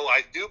 Yes. So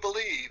I do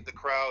believe the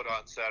crowd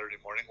on Saturday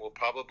morning will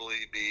probably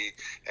be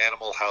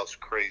Animal House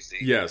crazy.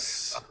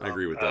 Yes, I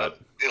agree with that.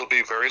 It'll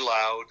be very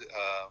loud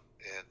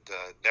and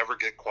never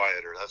get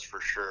quieter, that's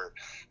for sure.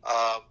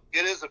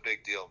 It is a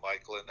big deal,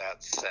 Michael, in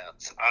that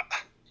sense.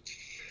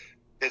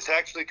 It's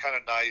actually kind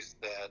of nice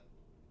that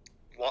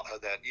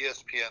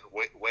ESPN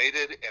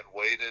waited and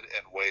waited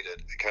and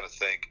waited, I kind of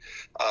think,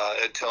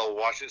 until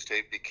Washington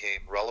State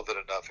became relevant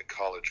enough in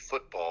college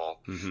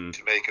football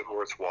to make it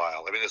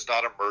worthwhile. I mean, it's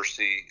not a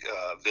mercy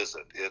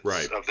visit.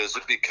 It's a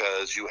visit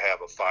because you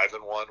have a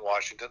 5-1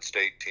 Washington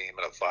State team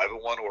and a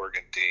 5-1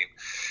 Oregon team,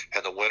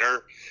 and the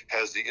winner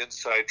has the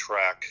inside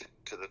track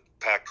to the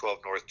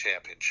Pac-12 North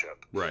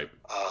Championship. Right.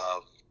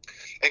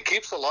 And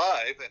keeps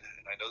alive, and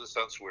I know this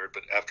sounds weird,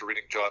 but after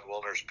reading John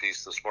Wilner's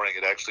piece this morning,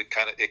 it actually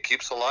it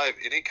keeps alive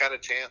any kind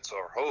of chance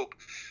or hope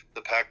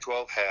the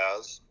Pac-12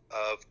 has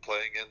of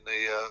playing in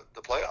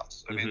the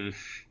playoffs. I mean,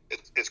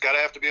 it's got to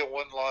have to be a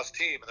one-loss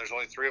team, and there's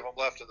only 3 of them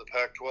left in the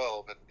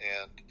Pac-12,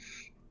 and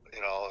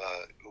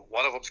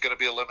one of them's going to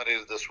be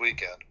eliminated this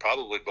weekend.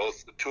 Probably the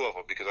 2 of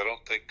them, because I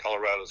don't think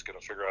Colorado's going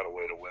to figure out a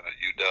way to win at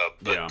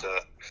UW.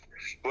 But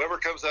whoever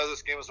comes out of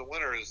this game as a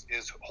winner is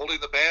holding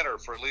the banner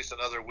for at least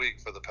another week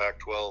for the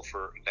Pac-12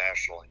 for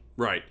nationally.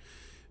 Right.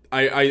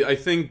 I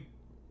think,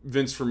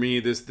 Vince, for me,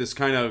 this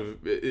kind of,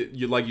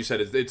 like you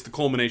said, it's the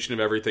culmination of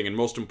everything, and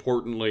most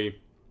importantly,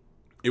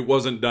 it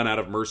wasn't done out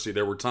of mercy.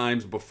 There were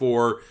times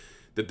before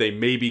that they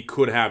maybe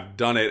could have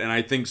done it, and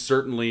I think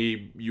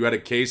certainly you had a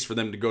case for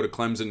them to go to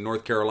Clemson,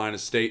 North Carolina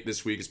State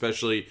this week,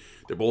 especially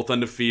they're both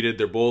undefeated,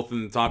 they're both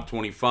in the top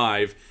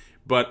 25,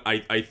 but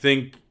I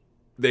think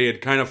they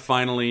had kind of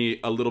finally,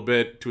 a little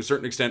bit, to a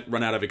certain extent,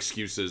 run out of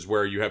excuses,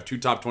 where you have 2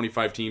 top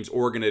 25 teams.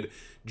 Oregon had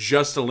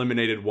just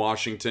eliminated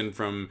Washington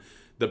from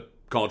the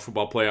college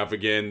football playoff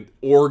again.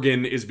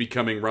 Oregon is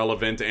becoming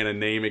relevant and a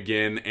name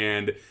again,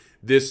 and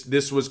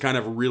this was kind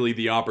of really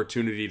the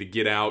opportunity to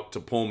get out to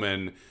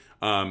Pullman,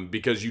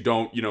 because you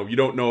don't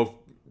know if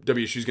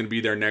WSU is going to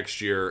be there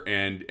next year,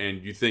 and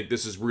you think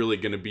this is really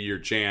going to be your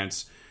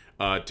chance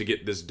to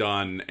get this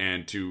done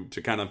and to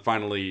kind of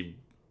finally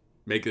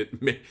make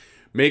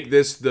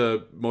this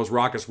the most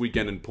raucous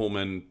weekend in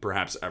Pullman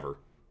perhaps ever.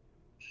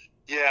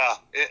 Yeah,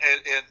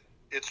 and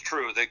it's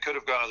true. They could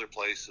have gone other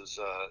places.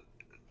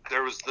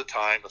 There was the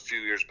time a few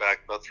years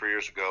back, about 3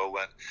 years ago,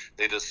 when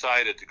they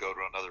decided to go to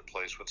another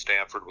place when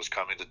Stanford was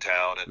coming to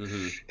town.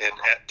 And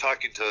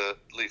talking to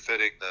Lee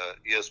Fitting, the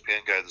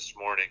ESPN guy this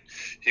morning,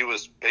 he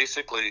was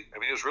basically, I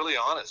mean, he was really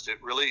honest. It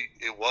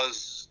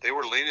was, they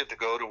were leaning to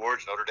go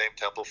towards Notre Dame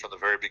Temple from the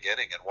very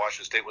beginning, and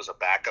Washington State was a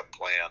backup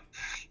plan.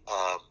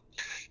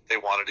 They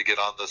wanted to get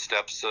on the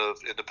steps of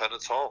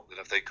Independence Hall, and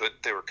if they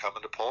couldn't, they were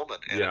coming to Pullman,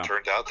 and it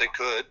turned out they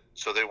could,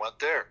 so they went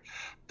there.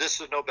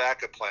 This is no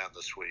backup plan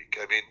this week.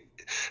 I mean,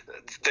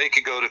 they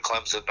could go to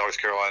Clemson, North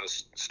Carolina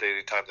State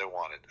anytime they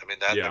wanted. I mean,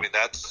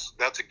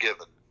 that's a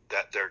given.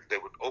 That they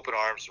would open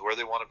arms where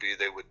they want to be.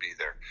 They would be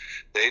there.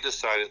 They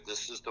decided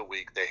this is the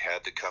week they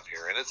had to come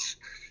here, and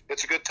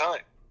it's a good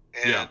time.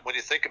 And when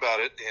you think about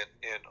it,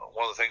 and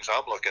one of the things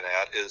I'm looking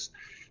at is,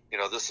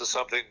 this is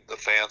something the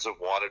fans have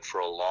wanted for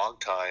a long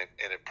time,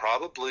 and it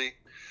probably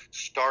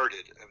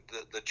started,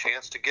 the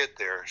chance to get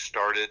there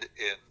started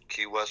in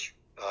Key West,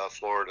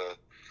 Florida,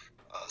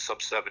 some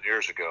 7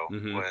 years ago,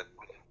 when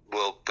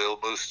Bill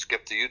Moose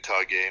skipped the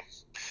Utah game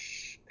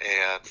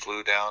and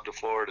flew down to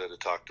Florida to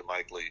talk to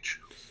Mike Leach.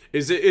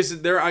 Is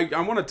it there? I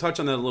want to touch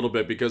on that a little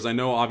bit, because I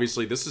know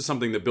obviously this is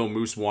something that Bill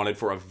Moose wanted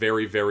for a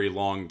very, very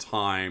long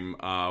time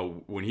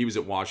when he was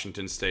at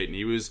Washington State, and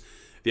he was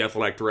the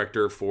athletic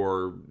director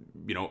for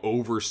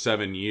over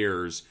 7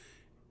 years.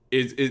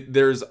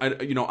 There's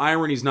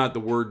irony's not the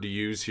word to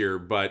use here,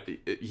 but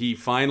he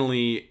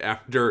finally,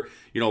 after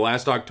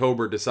last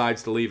October,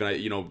 decides to leave,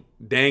 and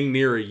dang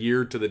near a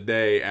year to the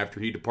day after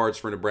he departs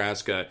for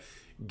Nebraska,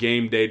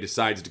 Game Day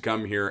decides to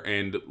come here,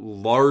 and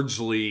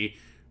largely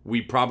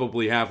we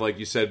probably have, like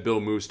you said,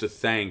 Bill Moose to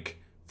thank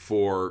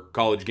for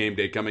College Game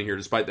Day coming here,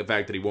 despite the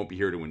fact that he won't be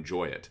here to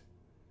enjoy it.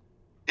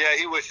 Yeah,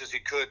 he wishes he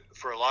could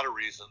for a lot of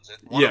reasons, and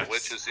one of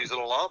which is he's an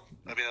alum.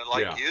 I mean,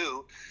 like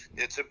you,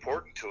 it's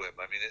important to him.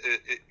 I mean,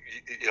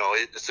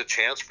 it's a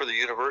chance for the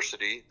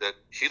university that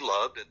he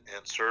loved and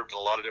served in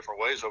a lot of different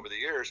ways over the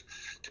years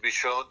to be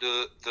shown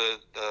to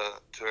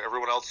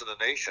everyone else in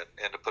the nation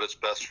and to put its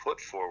best foot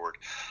forward.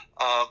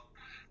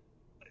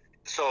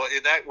 So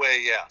in that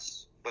way,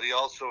 yes. But he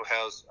also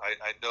has,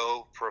 I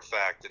know for a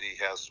fact that he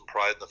has some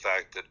pride in the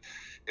fact that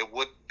it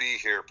wouldn't be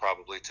here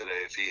probably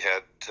today if he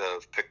had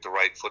picked the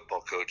right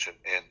football coach.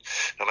 And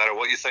no matter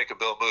what you think of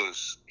Bill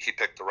Moose, he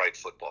picked the right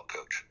football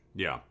coach.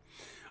 Yeah.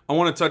 I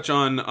want to touch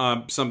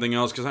on something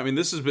else because, I mean,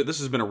 this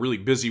has been a really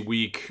busy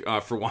week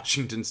for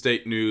Washington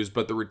State news,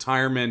 but the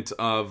retirement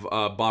of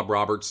Bob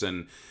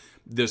Robertson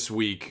this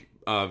week,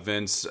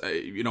 Vince,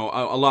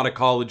 a lot of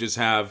colleges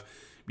have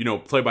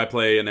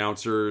play-by-play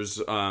announcers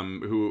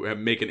who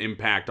make an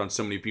impact on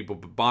so many people.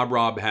 But Bob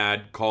Rob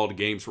had called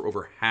games for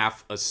over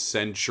half a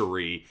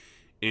century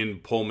in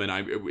Pullman.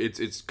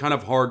 It's kind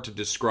of hard to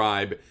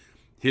describe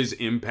his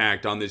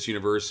impact on this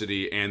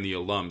university and the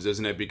alums,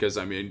 isn't it? Because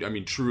I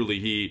mean, truly,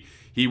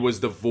 he was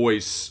the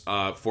voice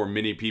for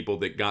many people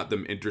that got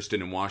them interested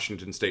in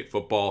Washington State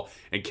football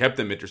and kept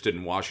them interested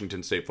in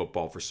Washington State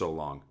football for so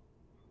long.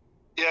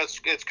 Yeah,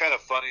 it's kind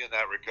of funny in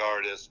that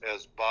regard as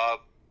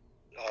Bob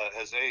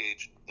has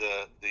aged,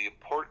 the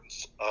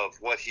importance of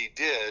what he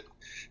did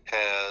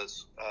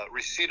has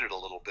receded a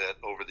little bit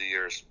over the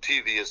years.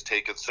 TV has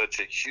taken such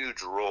a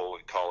huge role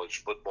in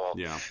college football,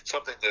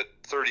 something that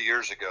 30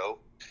 years ago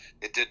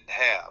it didn't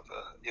have.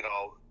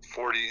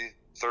 40,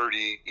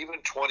 30,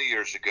 even 20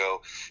 years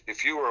ago,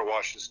 if you were a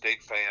Washington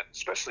State fan,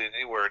 especially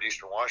anywhere in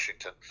Eastern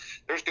Washington,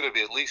 there's going to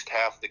be at least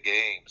half the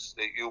games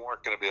that you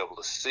weren't going to be able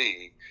to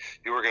see.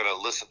 You were going to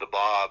listen to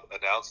Bob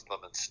announce them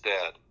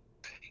instead.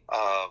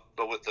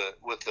 But with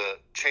the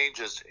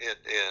changes in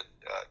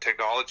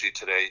technology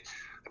today,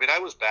 I mean, I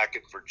was back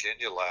in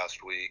Virginia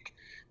last week,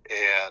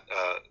 and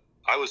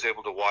I was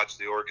able to watch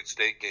the Oregon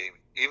State game,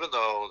 even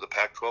though the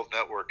Pac-12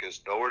 network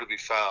is nowhere to be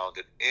found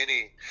at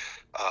any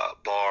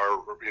bar,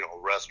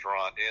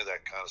 restaurant, any of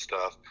that kind of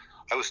stuff.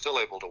 I was still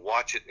able to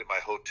watch it in my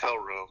hotel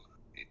room.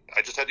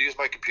 I just had to use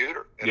my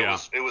computer, and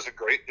it was a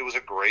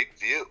great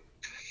view.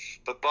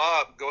 But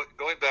Bob,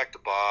 going back to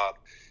Bob,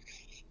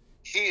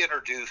 he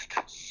introduced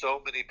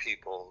so many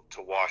people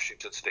to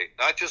Washington State,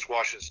 not just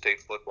Washington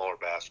State football or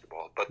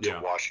basketball, but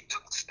to Washington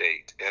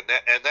State, and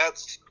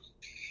that's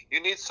you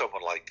need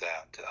someone like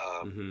that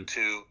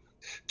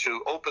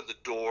to open the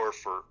door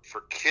for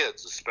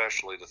kids,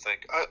 especially to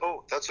think,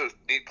 oh, that's a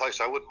neat place.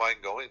 I wouldn't mind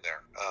going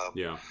there.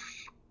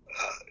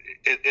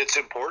 It's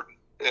important.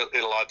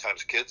 A lot of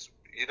times, kids,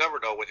 you never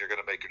know when you're going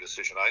to make your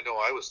decision. I know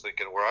I was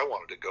thinking where I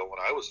wanted to go when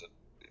I was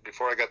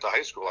before I got to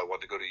high school. I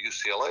wanted to go to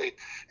UCLA,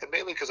 and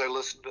mainly because I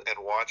listened and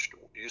watched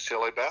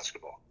UCLA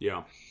basketball.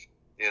 Yeah.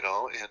 And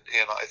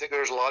I think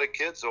there's a lot of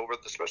kids over,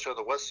 especially on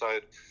the west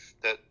side,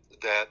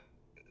 that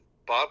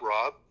Bob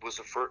Rob was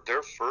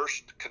their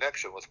first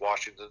connection with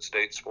Washington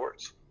State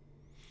sports.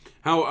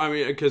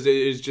 Because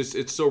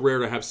it's so rare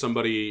to have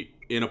somebody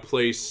in a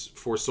place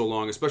for so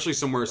long, especially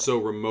somewhere so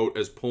remote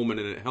as Pullman,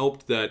 and it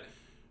helped that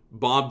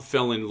Bob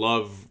fell in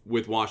love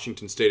with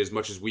Washington State as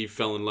much as we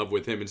fell in love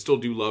with him and still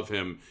do love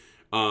him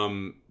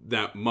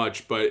that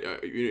much.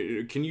 But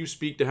can you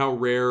speak to how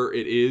rare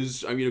it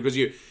is? Because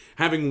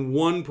having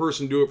one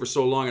person do it for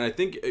so long, and I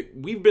think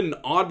we've been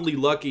oddly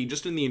lucky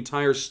just in the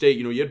entire state.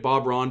 You had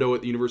Bob Rondo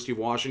at the University of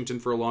Washington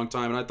for a long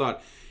time, and I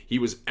thought he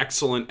was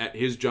excellent at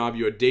his job.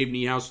 You had Dave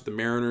Niehaus with the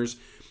Mariners.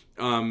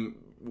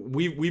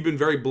 We've been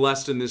very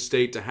blessed in this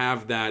state to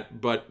have that,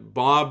 but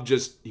Bob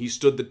he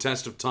stood the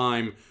test of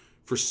time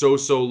for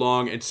so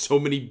long, and so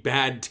many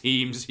bad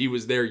teams. He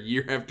was there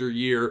year after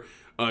year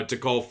to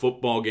call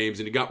football games,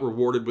 and he got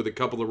rewarded with a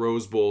couple of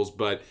Rose Bowls,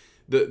 but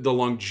the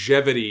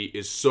longevity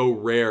is so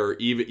rare,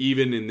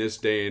 even in this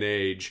day and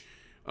age,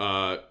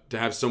 to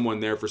have someone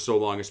there for so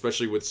long,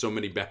 especially with so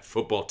many bad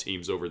football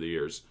teams over the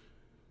years.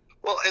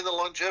 Well, and the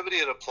longevity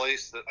at a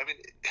place that,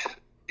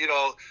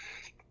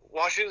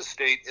 Washington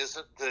State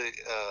isn't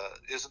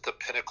the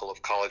pinnacle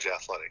of college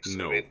athletics.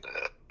 No.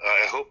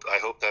 I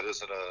hope that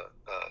isn't a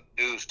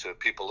news to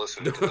people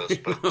listening to this,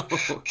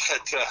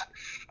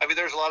 but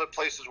there's a lot of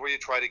places where you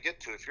try to get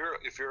to. If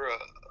you're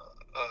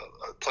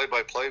a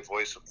play-by-play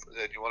voice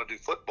and you want to do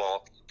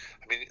football,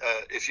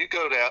 if you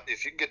can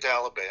get to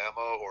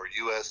Alabama or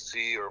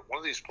USC or one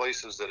of these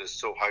places that is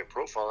so high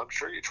profile, I'm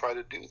sure you try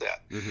to do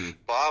that. Mm-hmm.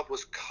 Bob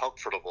was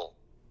comfortable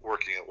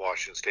working at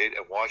Washington State,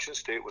 and Washington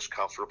State was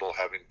comfortable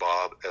having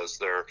Bob as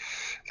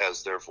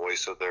their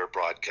voice of their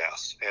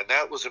broadcasts, and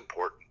that was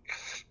important.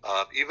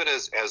 Even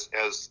as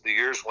the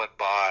years went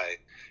by,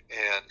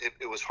 and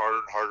it was harder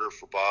and harder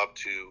for Bob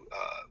to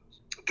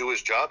do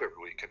his job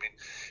every week.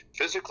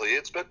 Physically,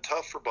 it's been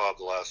tough for Bob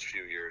the last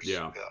few years.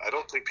 Yeah. I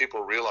don't think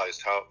people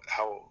realized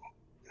how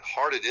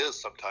hard it is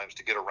sometimes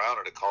to get around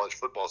at a college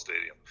football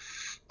stadium.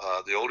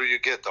 The older you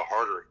get, the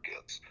harder it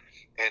gets.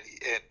 And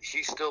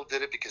he still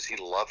did it because he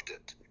loved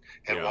it.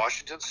 And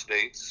Washington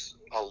State's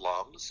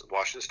alums,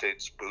 Washington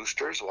State's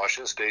boosters,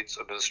 Washington State's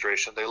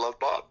administration, they love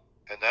Bob.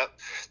 and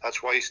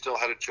that's why he still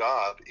had a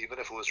job, even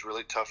if it was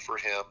really tough for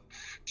him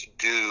to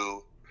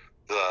do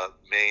the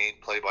main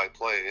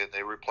play-by-play, and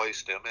they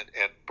replaced him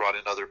and brought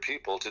in other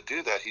people to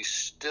do that. He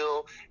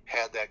still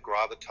had that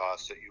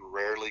gravitas that you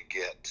rarely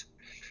get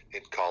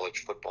in college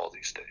football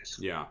these days.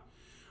 Yeah.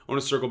 I want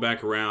to circle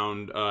back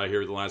around here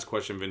with the last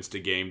question, Vince, to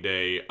game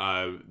day.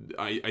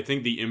 I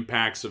think the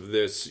impacts of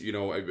this,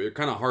 are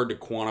kind of hard to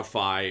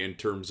quantify in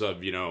terms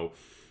of,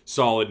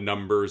 solid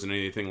numbers and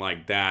anything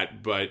like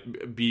that.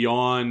 But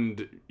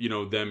beyond,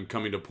 them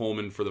coming to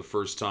Pullman for the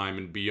first time,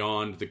 and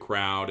beyond the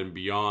crowd, and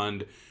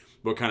beyond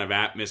what kind of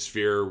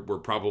atmosphere we're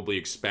probably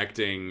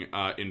expecting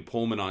in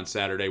Pullman on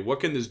Saturday, what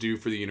can this do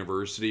for the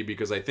university?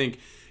 Because I think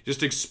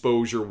just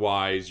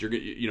exposure-wise,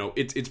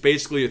 it's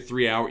basically a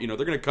 3-hour. They're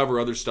going to cover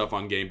other stuff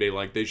on game day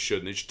like they should,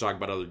 and they should talk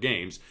about other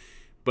games.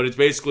 But it's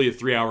basically a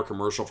 3-hour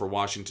commercial for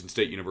Washington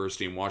State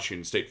University and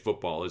Washington State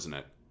football, isn't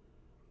it?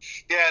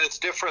 Yeah, and it's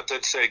different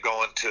than, say,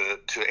 going to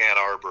Ann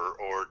Arbor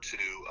or to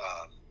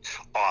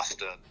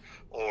Austin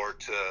or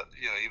to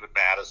even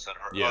Madison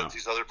or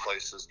these other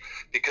places,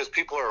 because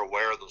people are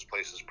aware of those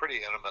places pretty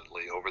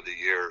intimately over the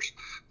years.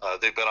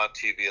 They've been on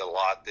TV a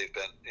lot. They've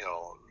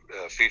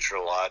been featured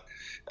a lot.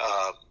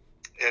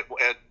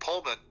 At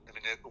Pullman, I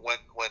mean,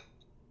 when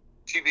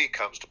TV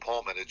comes to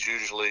Pullman, it's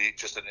usually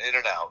just an in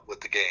and out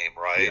with the game,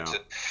 right? Yeah.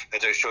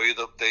 And they show you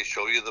the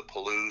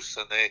Palouse,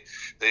 and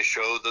they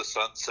show the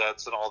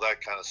sunsets and all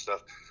that kind of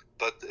stuff.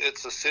 But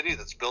it's a city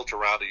that's built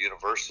around a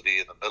university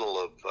in the middle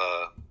of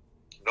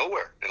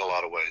nowhere in a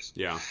lot of ways.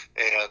 Yeah.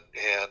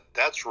 And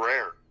that's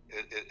rare.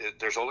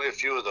 There's only a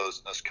few of those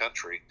in this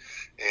country,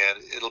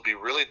 and it'll be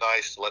really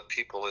nice to let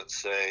people in,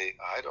 say,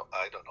 I don't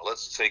know,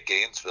 let's say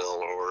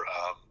Gainesville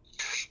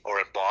or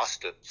in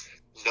Boston,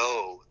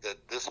 know that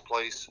this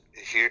place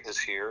is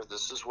here.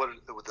 This is what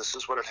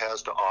it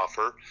has to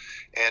offer,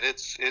 and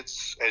it's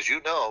as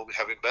you know,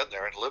 having been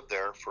there and lived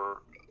there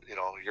for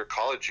your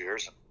college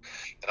years,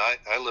 and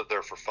I lived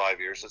there for 5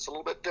 years. It's a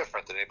little bit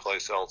different than any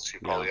place else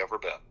you've probably ever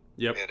been.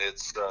 Yep. And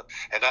it's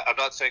and I'm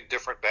not saying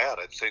different bad.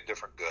 I'm saying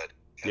different good.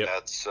 And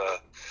that's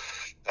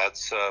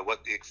what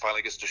it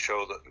finally gets to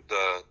show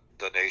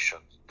the nation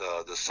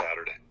this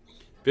Saturday.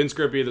 Vince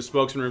Grippi, the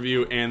Spokesman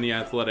Review and The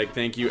Athletic,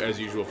 thank you as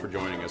usual for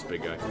joining us,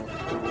 big guy.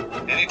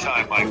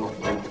 Anytime, Michael.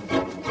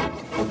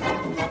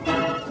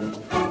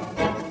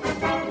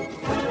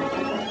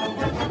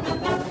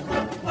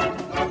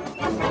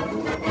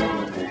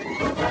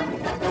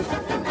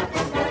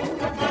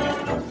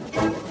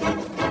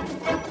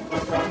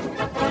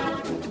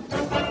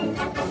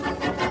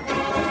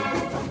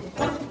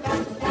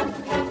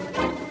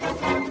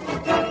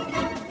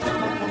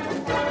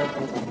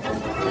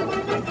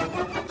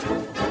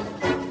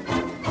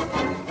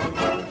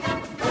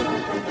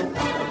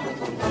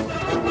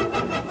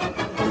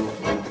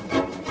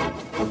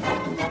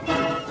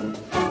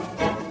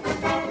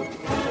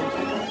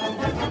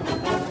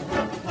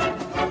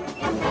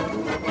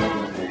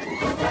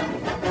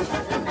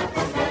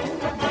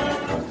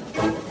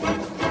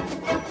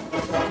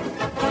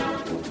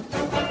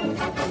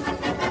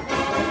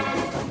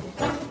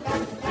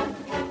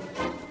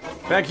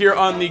 Back here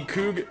on the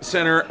Coug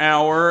Center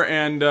Hour,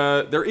 and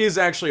there is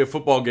actually a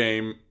football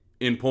game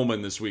in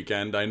Pullman this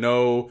weekend. I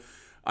know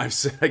I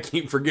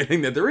keep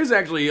forgetting that there is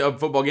actually a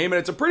football game, and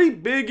it's a pretty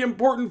big,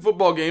 important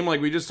football game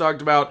like we just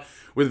talked about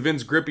with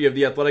Vince Grippi of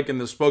The Athletic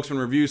and the Spokesman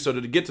Review. So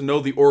to get to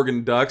know the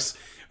Oregon Ducks,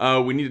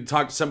 we need to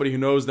talk to somebody who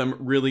knows them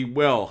really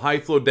well.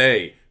 Hythlo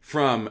Day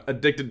from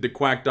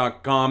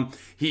addictedtoquack.com.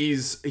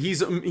 He's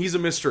a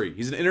mystery.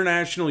 He's an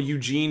international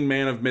Eugene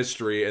man of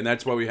mystery, and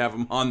that's why we have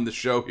him on the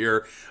show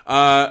here.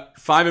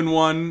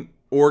 5-1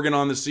 Oregon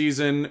on the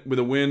season with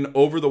a win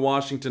over the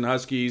Washington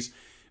Huskies,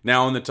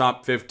 now in the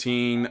top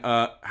 15.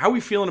 How are we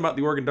feeling about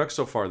the Oregon Ducks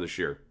so far this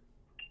year?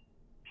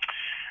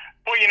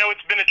 Well,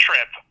 it's been a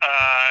trip.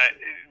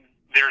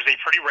 There's a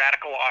pretty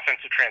radical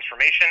offensive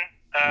transformation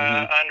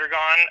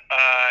undergone,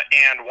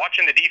 and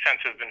watching the defense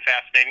has been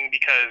fascinating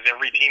because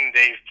every team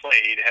they've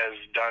played has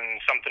done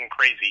something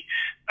crazy.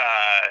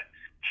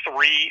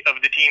 3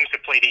 of the teams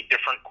have played a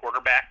different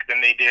quarterback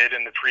than they did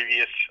in the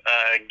previous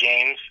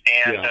games,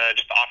 and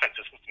just the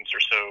offensive systems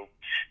are so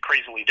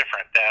crazily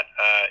different that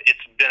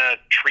it's been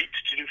a treat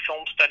to do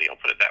film study, I'll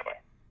put it that way.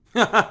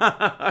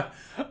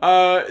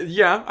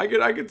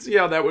 I could see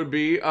how that would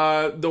be.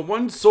 The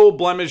one sole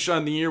blemish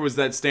on the year was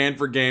that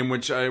Stanford game,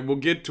 which I will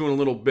get to in a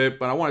little bit,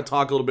 but I want to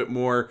talk a little bit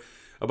more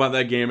about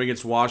that game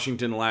against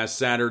Washington last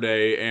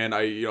Saturday, and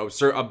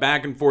a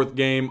back and forth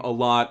game a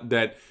lot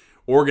that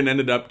Oregon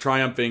ended up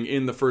triumphing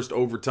in the first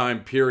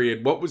overtime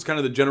period. What was kind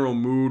of the general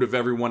mood of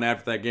everyone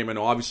after that game? I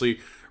know obviously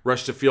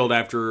rushed to field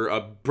after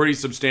a pretty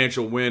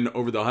substantial win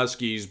over the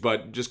Huskies,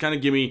 but just kind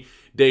of give me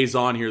days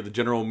on here, the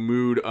general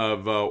mood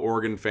of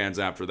Oregon fans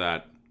after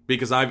that,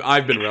 because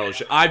I've been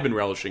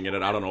relishing it.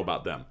 I don't know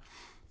about them.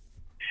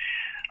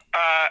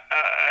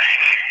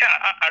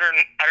 I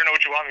don't know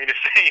what you want me to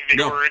say.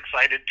 They were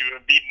excited to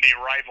have beaten a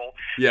rival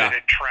that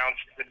had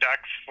trounced the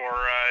Ducks for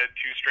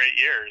 2 straight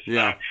years.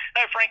 Yeah.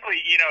 Frankly,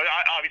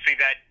 obviously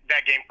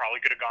that game probably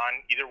could have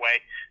gone either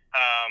way.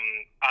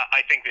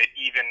 I think that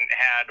even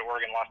had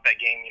Oregon lost that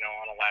game,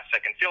 on a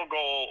last-second field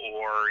goal,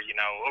 or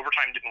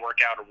overtime didn't work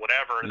out, or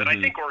whatever, that I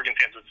think Oregon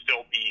fans would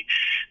still be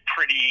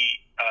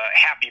pretty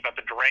happy about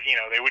the direct.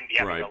 They wouldn't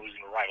be happy about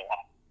losing a rival.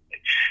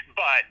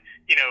 But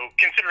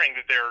considering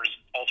that there's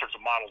all sorts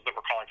of models that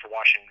were calling for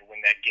Washington to win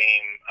that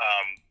game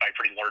by a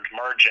pretty large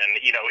margin,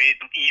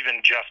 even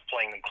just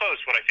playing them close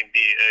would, I think,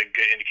 be a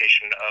good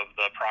indication of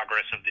the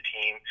progress of the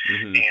team.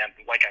 And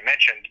like I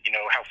mentioned,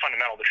 how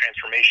fundamental the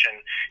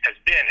transformation has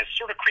been has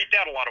sort of creeped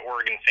out a lot of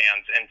Oregon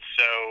fans. And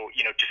so,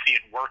 to see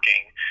it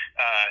working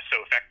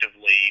so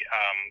effectively,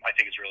 I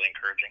think is really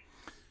encouraging.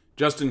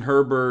 Justin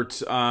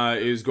Herbert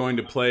is going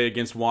to play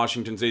against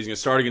Washington State. He's going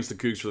to start against the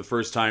Cougs for the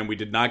first time. We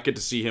did not get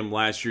to see him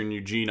last year in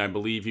Eugene. I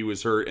believe he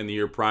was hurt in the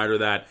year prior to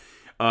that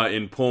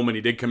in Pullman.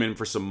 He did come in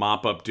for some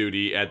mop-up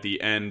duty at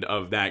the end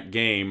of that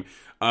game.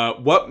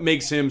 What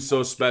makes him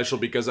so special?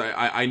 Because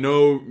I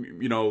know,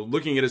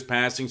 looking at his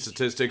passing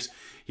statistics,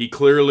 he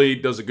clearly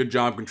does a good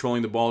job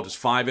controlling the ball. Just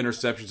 5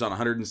 interceptions on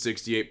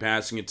 168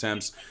 passing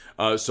attempts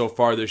so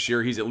far this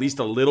year. He's at least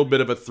a little bit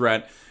of a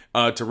threat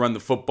to run the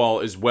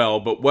football as well.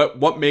 But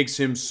what makes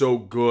him so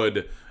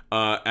good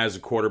as a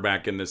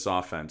quarterback in this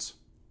offense?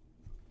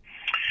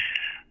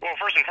 Well,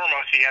 first and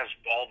foremost, he has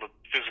all the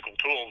physical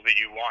tools that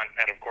you want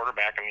out of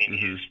quarterback. I mean,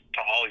 he's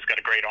tall, he's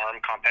got a great arm,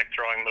 compact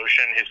throwing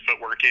motion, his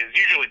footwork is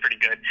usually pretty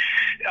good.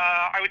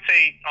 I would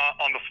say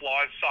on the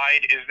flaws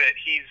side is that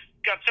he's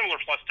got similar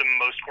flaws to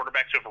most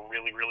quarterbacks who have a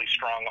really, really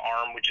strong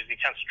arm, which is he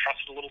tends to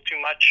trust it a little too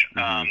much.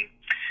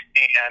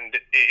 And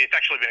it's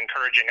actually been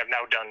encouraging. I've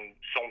now done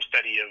film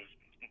study of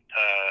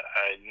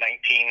 19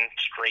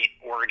 straight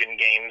Oregon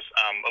games,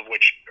 of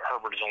which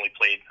Herbert has only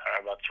played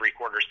about 3/4.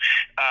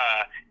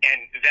 And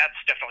that's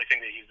definitely a thing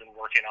that he's been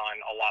working on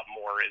a lot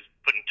more, is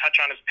putting touch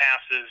on his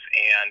passes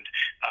and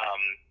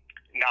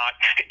not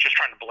just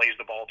trying to blaze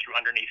the ball through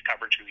underneath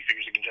coverage, because he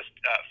figures he can just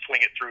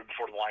fling it through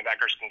before the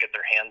linebackers can get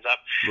their hands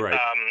up. Right.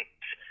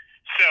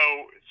 So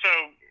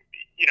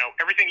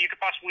everything you could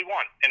possibly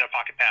want in a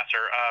pocket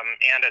passer.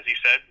 And as you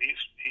said,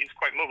 he's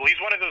quite mobile. He's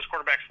one of those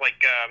quarterbacks like,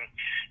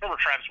 remember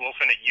Travis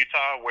Wilson at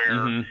Utah,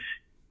 where,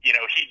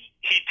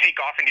 he'd take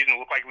off and he didn't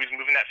look like he was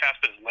moving that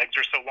fast, but his legs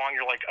are so long,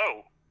 you're like,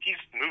 oh, he's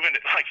moving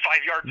at like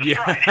 5 yards a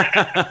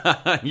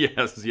stride.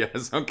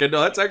 Yes. Okay,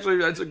 no, that's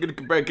a good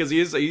comparison, because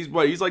he's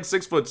like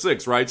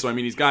 6'6", right? So I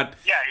mean, he's got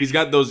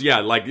those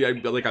like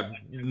a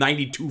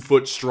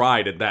 92-foot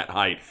stride at that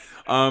height.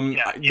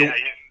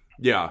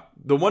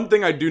 The one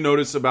thing I do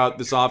notice about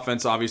this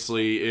offense,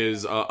 obviously,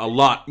 is a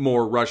lot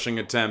more rushing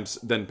attempts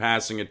than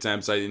passing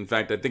attempts. In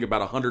fact, I think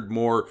about 100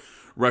 more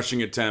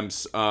rushing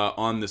attempts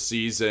on the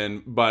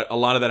season, but a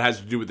lot of that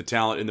has to do with the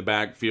talent in the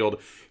backfield.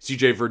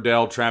 C.J.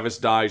 Verdell, Travis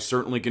Dye,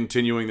 certainly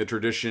continuing the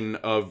tradition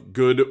of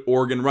good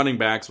Oregon running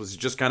backs, which is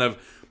just kind of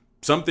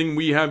something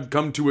we have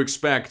come to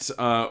expect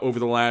over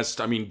the last,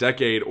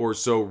 decade or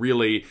so,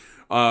 really.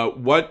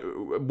 What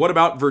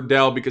about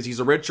Verdell? Because he's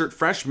a redshirt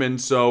freshman,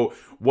 so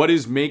what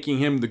is making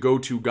him the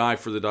go-to guy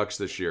for the Ducks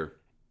this year?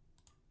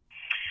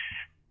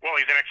 Well,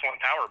 he's an excellent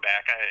power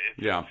back.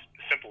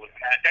 It's simple as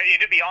that.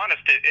 To be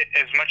honest,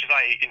 as much as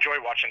I enjoy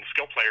watching the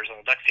skill players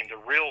on the Ducks team, the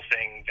real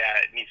thing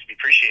that needs to be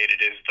appreciated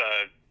is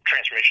the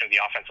transformation of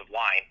the offensive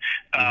line,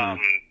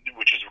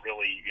 which is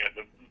really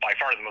by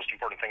far the most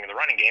important thing in the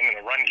running game. And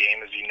the run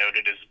game, as you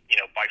noted, is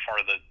by far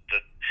the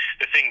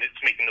thing that's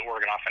making the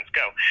Oregon offense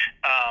go.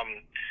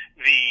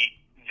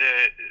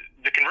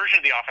 The conversion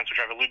of the offense, which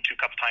I've alluded to a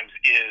couple times,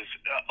 is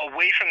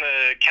away from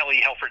the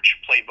Kelly Helfrich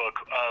playbook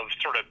of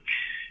sort of,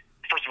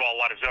 first of all, a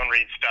lot of zone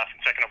read stuff,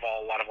 and second of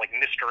all, a lot of like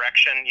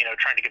misdirection,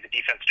 trying to get the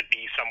defense to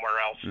be somewhere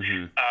else.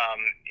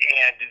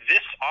 And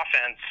this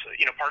offense,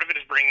 part of it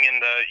is bringing in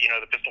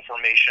the pistol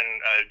formation.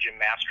 Jim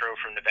Mastro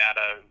from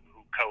Nevada,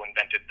 who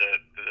co-invented the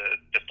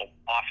pistol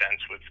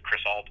offense with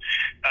Chris Ault,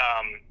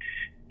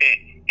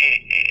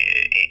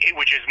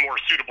 which is more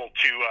suitable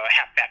to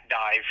halfback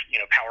dive,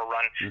 power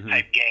run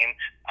type game.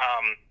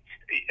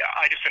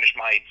 I just finished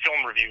my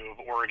film review of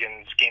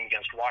Oregon's game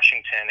against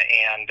Washington,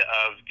 and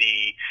of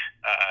the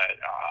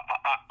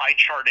I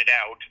charted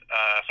out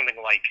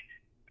something like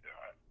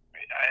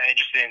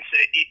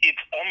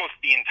it's almost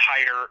the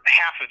entire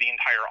half of the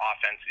entire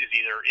offense is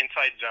either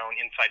inside zone,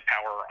 inside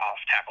power, or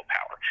off tackle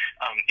power.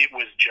 It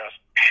was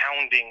just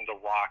pounding the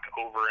rock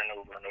over and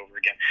over and over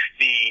again.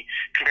 The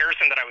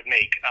comparison that I would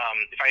make,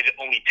 if I had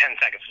only 10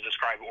 seconds to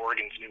describe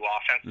Oregon's new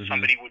offense,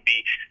 somebody would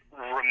be,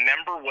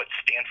 remember what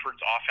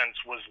Stanford's offense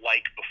was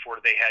like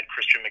before they had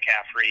Christian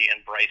McCaffrey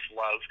and Bryce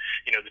Love,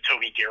 the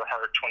Toby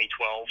Gerhart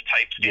 2012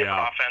 type Stanford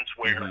offense,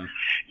 where,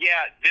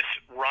 this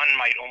run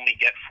might only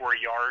get 4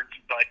 yards,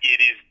 but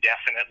it is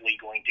definitely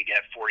going to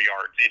get 4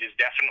 yards. It is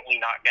definitely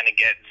not going to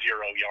get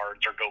 0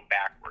 yards or go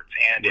backwards.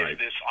 And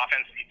if this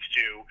offense needs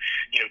to,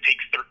 take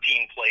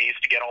 13 plays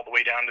to get all the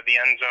way down to the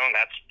end zone,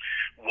 that's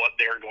what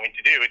they're going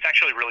to do. It's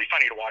actually really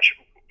funny to watch.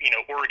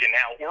 Oregon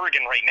now.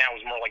 Oregon right now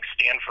is more like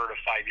Stanford of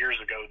 5 years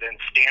ago than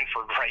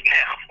Stanford right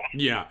now.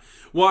 Yeah.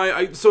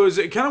 Well, so is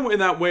it kind of in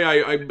that way?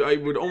 I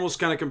would almost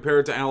kind of compare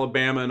it to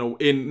Alabama,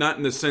 not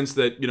in the sense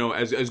that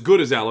as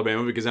good as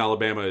Alabama, because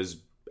Alabama is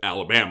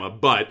Alabama,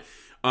 but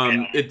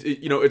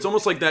it's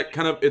almost like that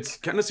kind of. It's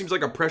kind of seems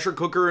like a pressure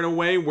cooker in a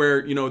way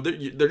where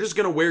they're just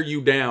going to wear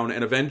you down,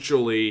 and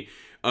eventually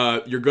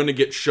you're going to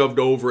get shoved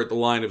over at the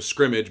line of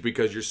scrimmage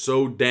because you're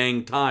so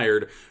dang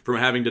tired from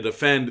having to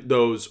defend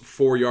those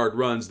 4-yard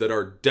runs that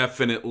are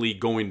definitely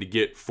going to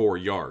get 4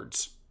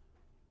 yards.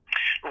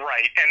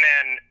 Right, and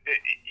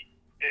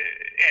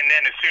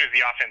then as soon as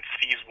the offense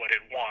sees what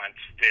it wants,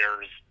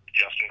 there's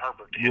Justin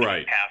Herbert to hit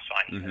the pass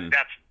on. Mm-hmm.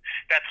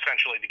 That's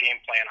essentially the game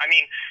plan. I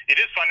mean, it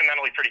is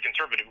fundamentally pretty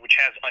conservative, which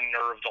has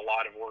unnerved a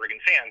lot of Oregon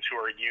fans who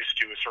are used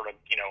to a sort of,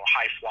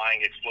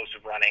 high-flying,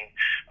 explosive running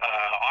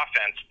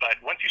offense. But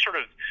once you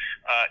sort of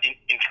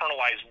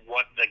internalize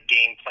what the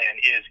game plan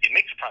is, it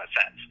makes a ton of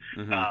sense.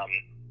 Mm-hmm.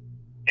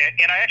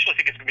 And I actually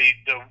think it's going to be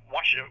the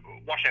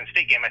Washington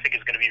State game. I think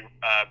is going to be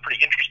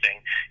pretty interesting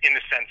in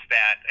the sense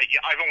that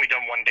I've only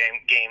done one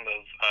game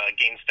of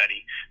game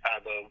study,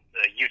 the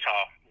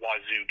Utah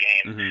Wazoo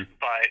game. Mm-hmm.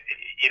 But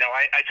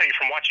I tell you,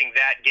 from watching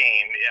that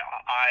game,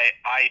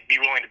 I'd be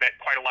willing to bet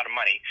quite a lot of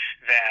money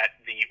that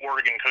the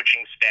Oregon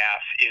coaching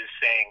staff is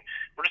saying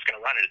we're just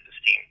going to run it at this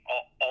team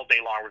all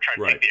day long. We're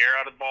trying to take the air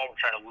out of the ball. We're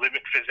trying to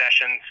limit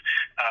possessions,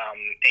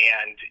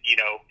 and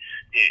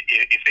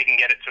if they can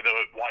get it so the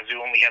Wazoo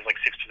only has like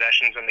 6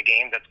 possessions in the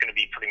game, that's going to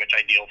be pretty much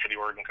ideal for the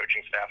Oregon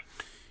coaching staff.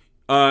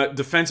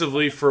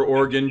 Defensively for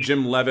Oregon,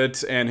 Jim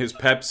Leavitt and his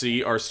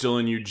Pepsi are still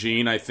in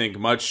Eugene, I think,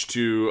 much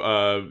to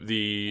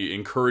the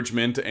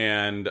encouragement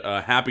and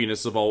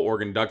happiness of all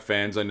Oregon Duck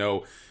fans. I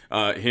know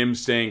him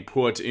staying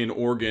put in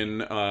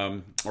Oregon,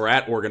 or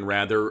at Oregon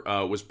rather,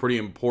 was pretty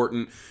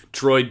important.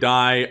 Troy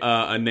Dye,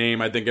 a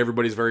name I think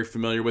everybody's very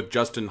familiar with.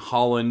 Justin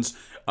Hollins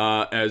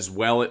as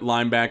well at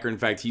linebacker. In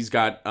fact, he's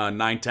got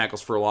 9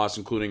 tackles for a loss,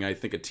 including, I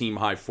think, a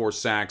team-high 4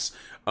 sacks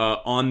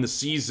on the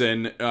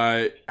season.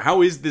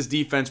 How is this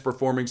defense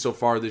performing so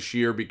far this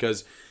year?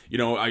 Because,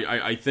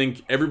 I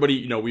think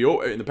everybody,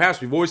 in the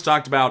past, we've always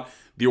talked about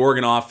the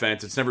Oregon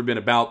offense. It's never been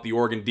about the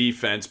Oregon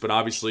defense, but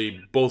obviously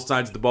both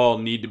sides of the ball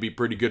need to be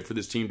pretty good for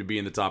this team to be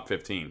in the top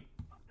 15.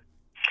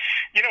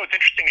 It's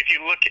interesting. If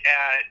you look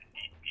at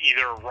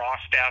either raw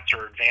stats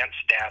or advanced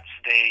stats,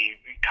 they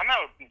come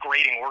out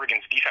grading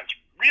Oregon's defense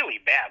really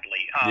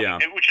badly,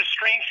 which is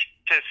strange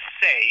to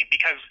say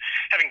because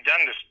having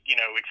done this,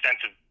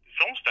 extensive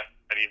film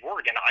study of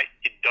Oregon,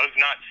 it does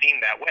not seem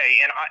that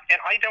way, and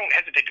I don't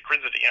hesitate to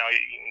criticize. You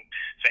can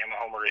say I'm a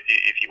homer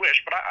if you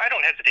wish, but I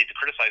don't hesitate to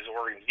criticize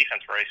Oregon's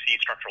defense where I see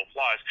structural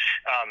flaws.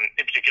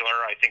 In particular,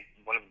 I think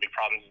one of the big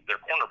problems is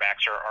their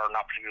cornerbacks are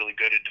not particularly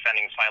good at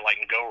defending the highlight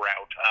and go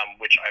route,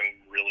 which I'm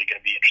really going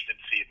to be interested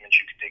to see if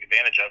Minshew can take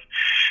advantage of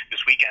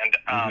this weekend.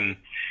 Mm-hmm.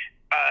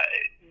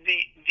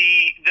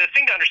 The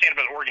thing to understand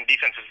about Oregon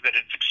defense is that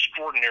it's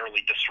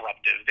extraordinarily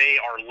disruptive. They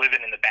are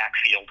living in the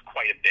backfield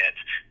quite a bit,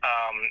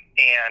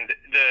 and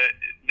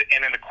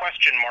then the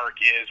question mark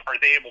is: are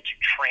they able to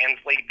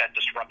translate that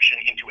disruption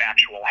into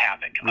actual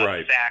havoc,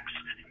 sacks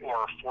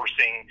or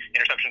forcing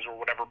interceptions or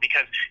whatever?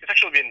 Because it's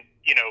actually been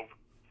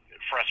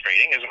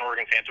frustrating as an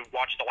Oregon fan to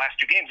watch the last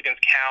 2 games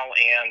against Cal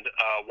and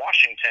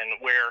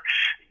Washington, where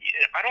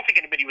I don't think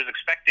anybody was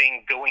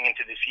expecting going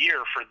into this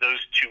year for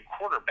those 2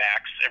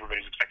 quarterbacks.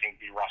 Everybody was expecting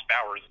to be Ross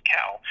Bowers at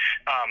Cal,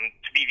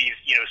 to be these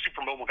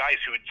super mobile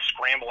guys who would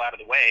scramble out of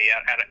the way,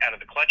 out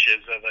of the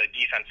clutches of a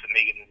defense that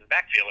made it into the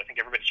backfield. I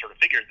think everybody sort of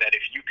figured that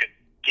if you could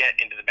get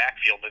into the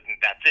backfield, then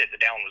that's it.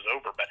 The down was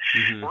over. But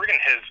Oregon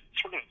has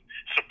sort of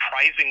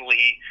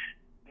surprisingly.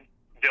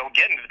 They'll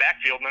get into the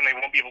backfield, and then they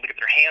won't be able to get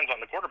their hands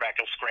on the quarterback.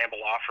 They'll scramble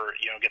off or,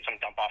 get some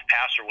dump-off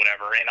pass or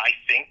whatever. And I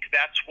think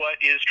that's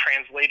what is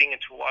translating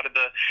into a lot of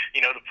the,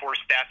 the poor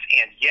stats.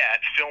 And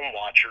yet, film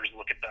watchers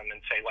look at them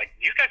and say, like,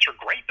 these guys are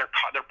great. They're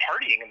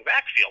partying in the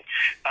backfield.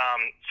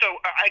 So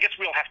I guess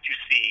we'll have to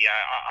see.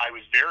 I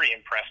was very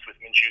impressed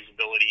with Minshew's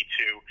ability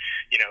to,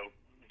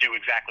 do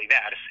exactly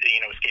that,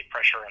 escape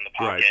pressure in the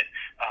pocket.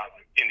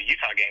 In the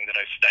Utah game that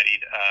I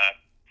studied,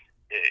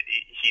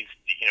 he's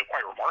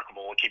quite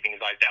remarkable at keeping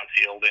his eyes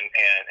downfield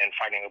and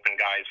finding open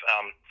guys.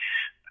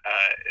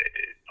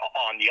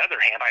 On the other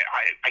hand,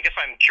 I guess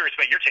I'm curious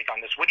about your take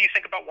on this. What do you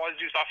think about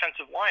Wazoo's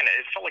offensive line?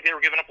 It felt like they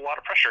were giving up a lot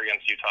of pressure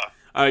against Utah.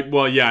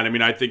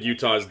 I think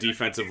Utah's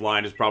defensive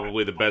line is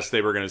probably the best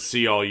they were going to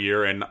see all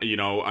year, and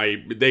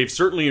they've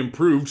certainly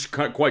improved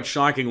quite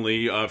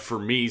shockingly for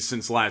me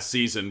since last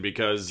season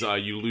because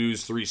you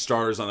lose 3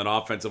 starters on that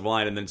offensive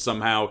line, and then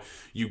somehow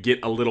you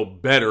get a little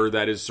better.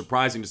 That is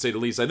surprising to say the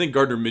least. I think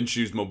Gardner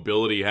Minshew's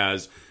mobility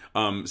has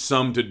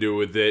some to do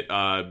with it.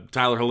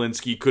 Tyler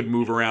Helinski could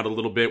move around a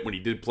little bit when he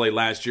did play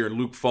last year, and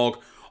Luke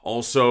Falk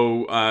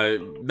Also,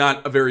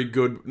 not a very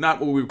good,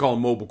 not what we would call a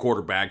mobile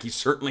quarterback. He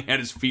certainly had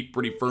his feet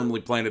pretty firmly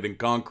planted in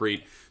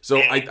concrete. So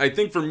I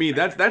think for me,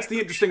 that's the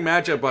interesting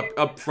matchup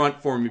up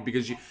front for me,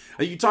 because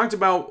you talked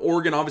about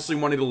Oregon obviously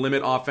wanting to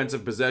limit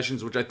offensive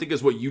possessions, which I think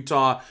is what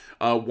Utah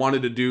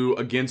wanted to do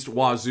against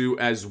Wazoo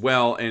as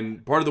well.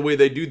 And part of the way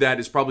they do that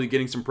is probably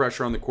getting some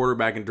pressure on the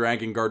quarterback and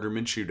dragging Gardner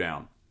Minshew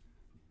down.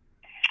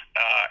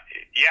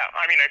 Yeah,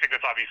 I mean, I think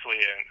that's obviously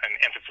an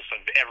emphasis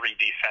of every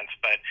defense,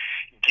 but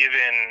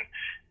given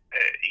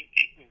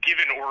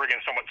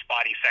Oregon's somewhat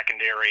spotty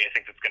secondary, I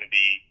think that's going to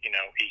be,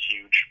 a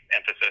huge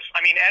emphasis.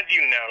 I mean, as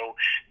you know,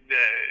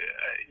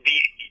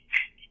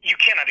 you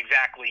cannot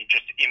exactly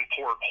just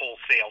import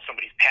wholesale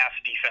somebody's past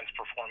defense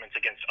performance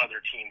against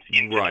other teams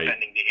into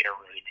defending the air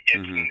raid.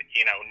 It's,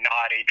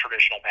 not a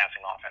traditional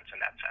passing offense in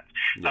that sense.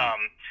 Yeah.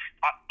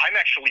 I'm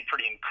actually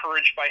pretty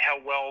encouraged by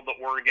how well the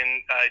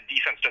Oregon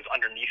defense does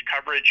underneath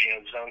coverage,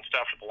 zone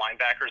stuff with the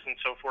linebackers and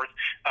so forth.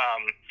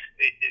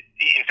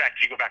 In fact,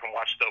 if you go back and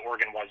watch the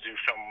Oregon Wazoo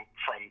film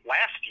from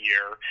last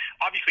year,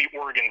 obviously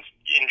Oregon's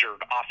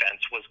injured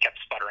offense was kept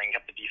sputtering,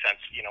 kept the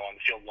defense, on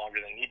the field longer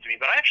than it needed to be.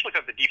 But I actually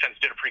thought the defense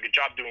did a pretty good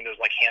job doing those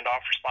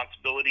handoff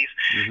responsibilities.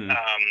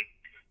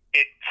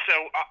 So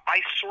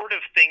I sort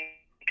of think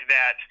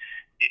that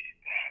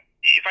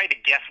if I had to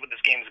guess what this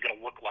game is going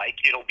to look like,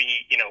 it'll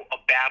be, a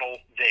battle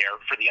there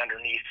for the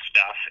underneath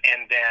stuff,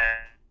 and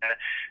then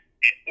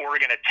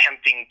Oregon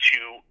attempting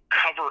to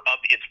cover up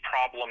its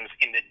problems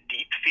in the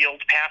deep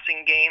field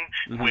passing game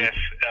with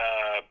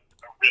a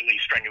really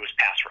strenuous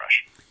pass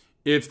rush.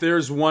 If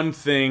there's one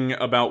thing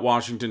about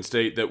Washington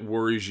State that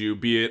worries you,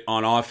 be it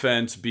on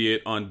offense, be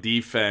it on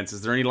defense,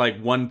 is there any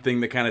one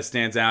thing that kind of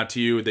stands out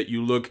to you that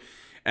you look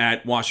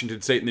at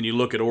Washington State and then you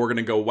look at Oregon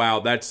and go,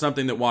 wow, that's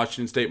something that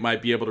Washington State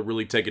might be able to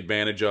really take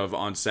advantage of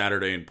on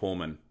Saturday in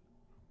Pullman?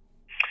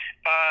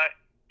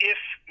 If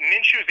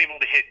Minshew is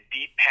able to hit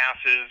deep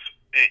passes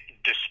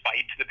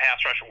despite the pass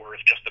rush, or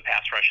if just the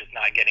pass rush is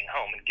not getting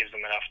home and gives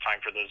them enough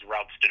time for those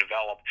routes to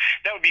develop,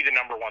 that would be the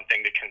number one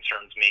thing that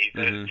concerns me.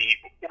 The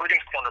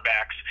Oregon's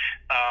cornerbacks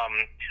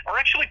are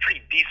actually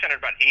pretty decent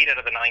at about 8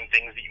 out of the 9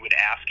 things that you would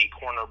ask a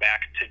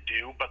cornerback to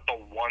do, but the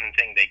one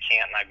thing they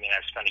can't, and I mean,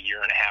 I've spent a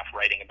year and a half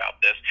writing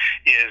about this,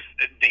 is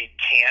they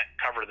can't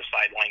cover the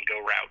sideline go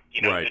route.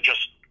 To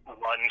just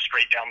run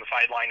straight down the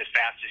sideline as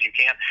fast as you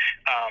can.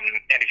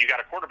 And if you got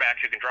a quarterback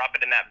who can drop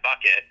it in that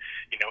bucket,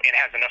 and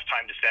has enough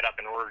time to set up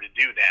in order to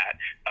do that,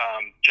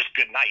 just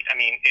good night. I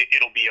mean,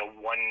 it'll be a 1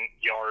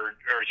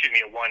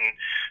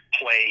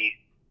 play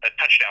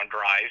touchdown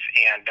drive,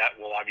 and that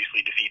will obviously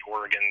defeat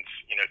Oregon's,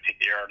 take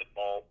the air out of the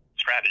ball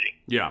strategy.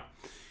 Yeah.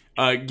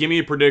 Give me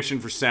a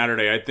prediction for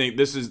Saturday. I think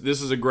this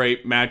is a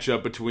great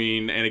matchup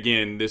between, and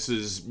again, this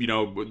is,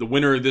 the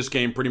winner of this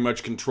game pretty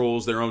much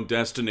controls their own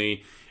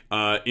destiny.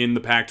 In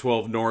the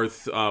Pac-12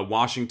 North,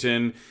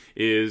 Washington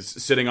is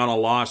sitting on a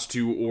loss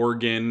to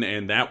Oregon,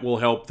 and that will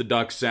help the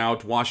Ducks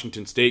out.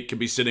 Washington State could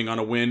be sitting on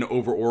a win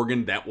over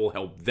Oregon. That will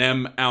help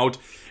them out.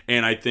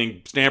 And I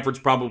think Stanford's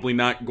probably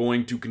not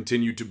going to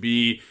continue to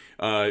be,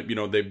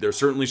 they're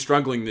certainly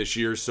struggling this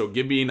year. So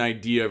give me an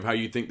idea of how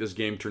you think this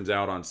game turns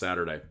out on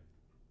Saturday.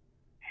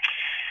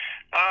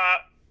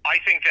 I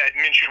think that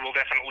Minshew will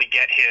definitely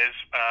get his.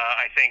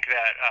 I think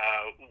that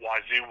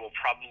Wazoo will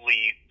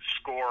probably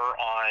score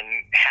on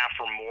half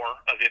or more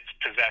of its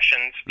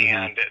possessions,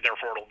 and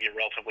therefore it'll be a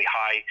relatively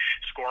high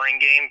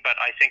scoring game. But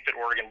I think that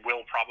Oregon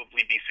will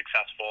probably be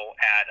successful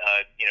at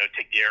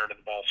take the air out of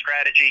the ball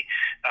strategy.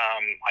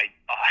 I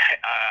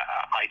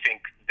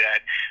think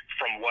that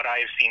from what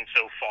I have seen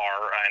so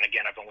far, and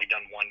again, I've only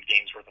done one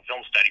game's worth of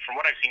film study. From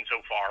what I've seen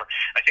so far,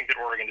 I think that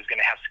Oregon is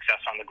going to have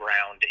success on the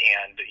ground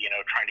and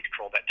trying to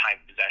control that time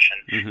possession.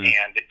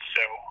 And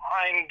so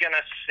I'm going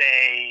to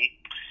say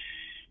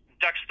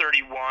Ducks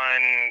 31,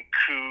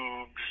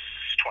 Cougs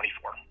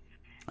 24.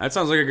 That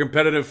sounds like a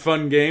competitive,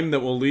 fun game that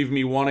will leave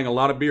me wanting a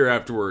lot of beer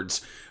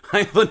afterwards.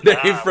 Hythland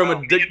Dave from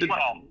Addicted.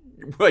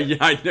 Well, yeah,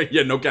 I think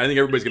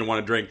everybody's going to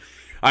want to drink.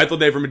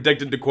 Hythland Dave from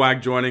Addicted to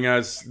Quack joining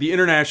us. The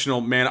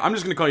international man. I'm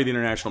just going to call you the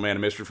international man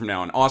of mystery from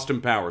now on.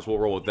 Austin Powers. We'll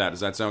roll with that. Does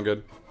that sound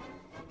good?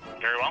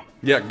 Very well.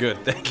 Yeah,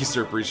 good. Thank you,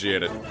 sir.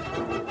 Appreciate it.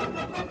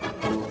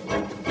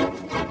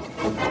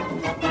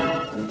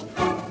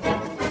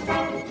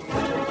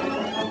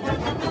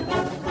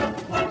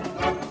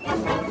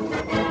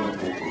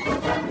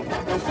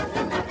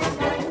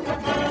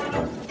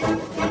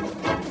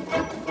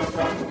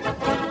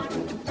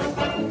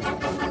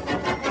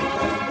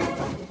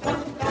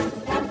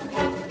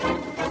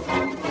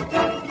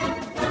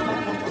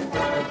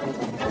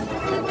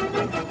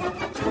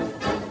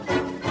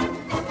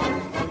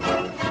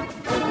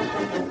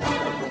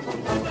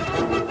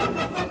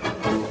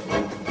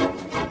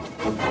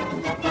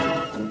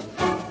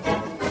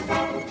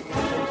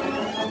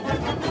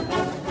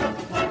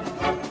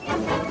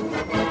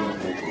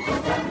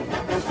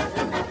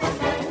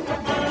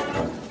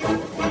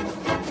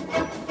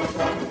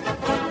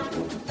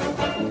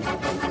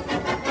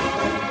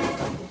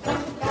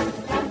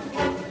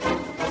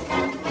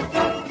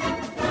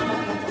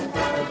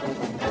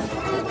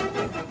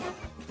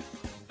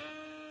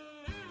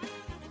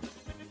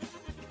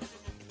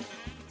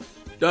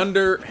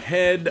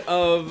 Dunderhead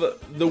of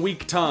the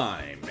Week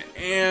time.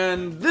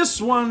 And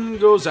this one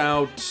goes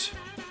out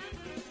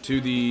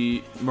to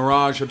the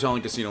Mirage Hotel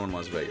and Casino in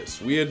Las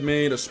Vegas. We had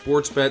made a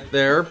sports bet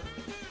there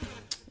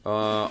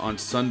on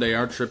Sunday,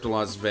 our trip to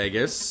Las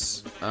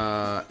Vegas.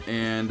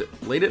 And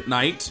late at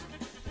night,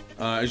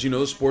 as you know,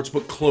 the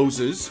sportsbook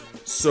closes.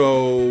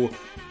 So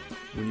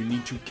when you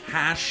need to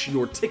cash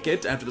your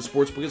ticket after the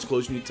sportsbook is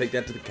closed, you need to take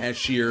that to the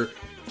cashier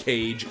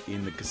cage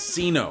in the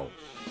casino.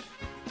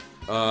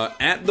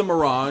 At the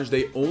Mirage,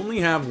 they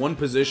only have one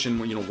position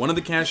where, one of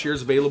the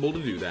cashiers available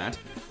to do that.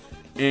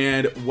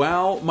 And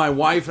while my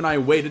wife and I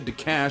waited to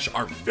cash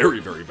our very,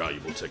 very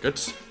valuable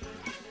tickets,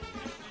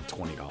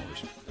 $20,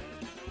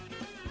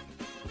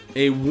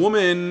 a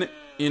woman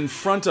in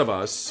front of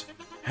us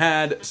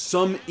had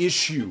some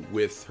issue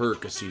with her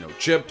casino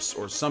chips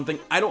or something.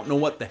 I don't know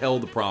what the hell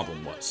the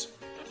problem was.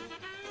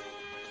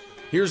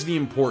 Here's the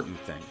important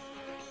thing.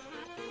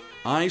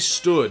 I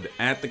stood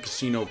at the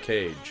casino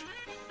cage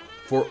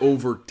for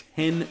over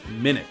 10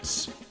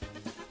 minutes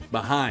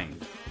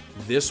behind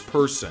this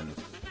person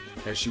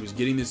as she was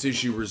getting this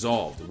issue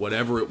resolved,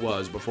 whatever it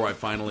was, before I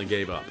finally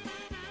gave up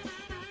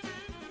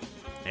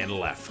and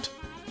left.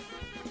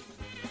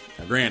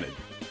 Now, granted,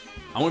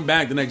 I went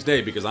back the next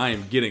day because I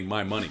am getting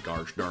my money,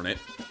 gosh darn it.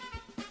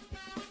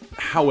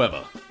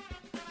 However,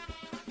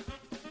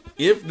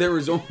 if there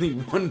is only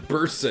one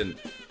person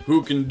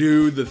who can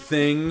do the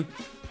thing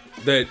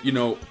that,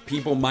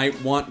 people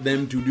might want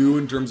them to do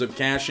in terms of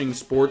cashing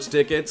sports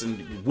tickets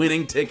and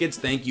winning tickets,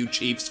 thank you,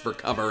 Chiefs, for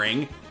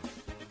covering,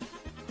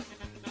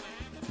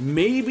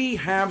 maybe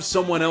have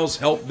someone else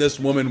help this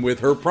woman with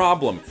her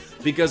problem.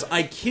 Because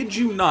I kid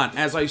you not,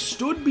 as I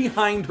stood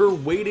behind her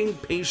waiting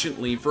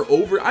patiently for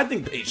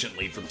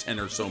patiently for 10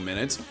 or so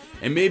minutes,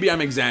 and maybe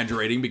I'm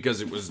exaggerating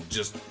because it was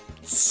just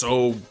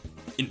so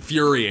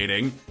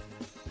infuriating,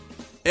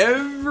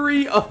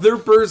 every other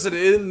person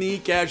in the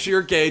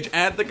cashier cage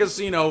at the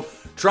casino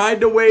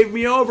tried to wave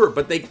me over,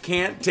 but they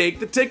can't take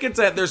the tickets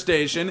at their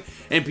station,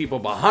 and people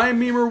behind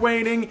me were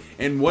waiting,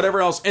 and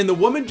whatever else, and the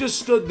woman just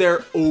stood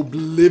there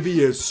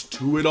oblivious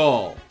to it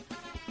all.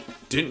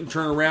 Didn't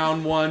turn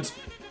around once,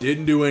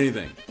 didn't do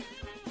anything.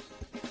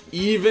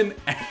 Even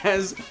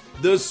as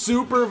the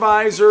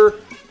supervisor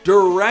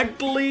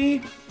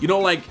directly,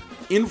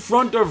 in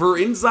front of her,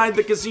 inside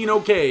the casino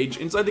cage,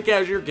 inside the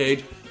cashier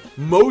cage,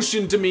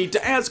 motioned to me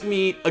to ask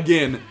me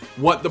again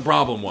what the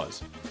problem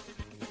was.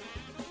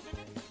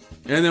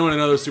 And then when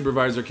another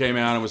supervisor came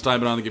out and was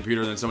typing on the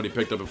computer, and then somebody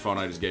picked up a phone,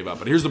 I just gave up.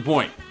 But here's the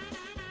point.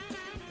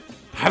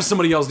 Have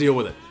somebody else deal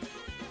with it.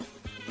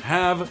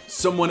 Have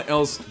someone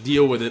else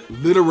deal with it.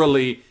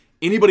 Literally,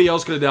 anybody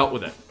else could have dealt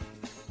with it.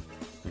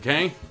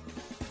 Okay?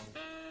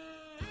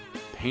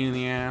 Pain in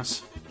the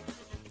ass.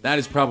 That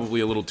is probably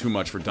a little too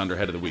much for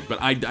Dunderhead of the Week.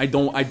 But I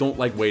don't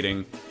like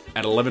waiting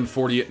at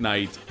 11:40 at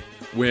night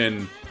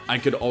when I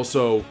could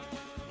also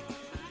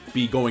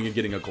be going and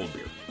getting a cold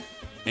beer.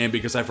 And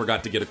because I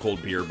forgot to get a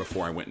cold beer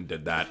before I went and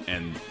did that,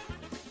 and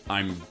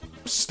I'm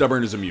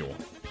stubborn as a mule.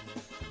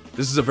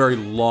 This is a very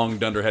long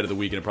Dunderhead of the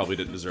Week, and it probably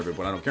didn't deserve it,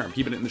 but I don't care. I'm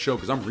keeping it in the show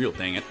because I'm real,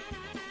 dang it.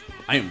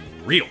 I am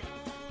real.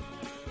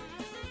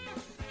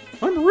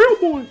 I'm a real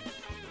boy.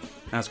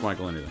 Ask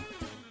Michael anything.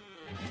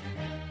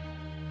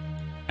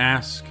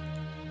 Ask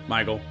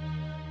Michael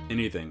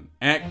anything.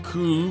 At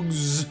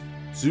Cougs,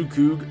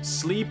 Zookoog,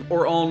 sleep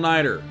or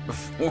all-nighter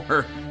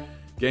before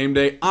game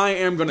day. I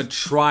am going to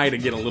try to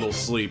get a little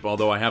sleep,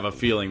 although I have a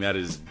feeling that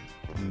is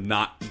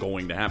not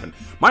going to happen.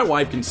 My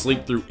wife can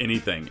sleep through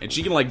anything, and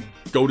she can,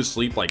 go to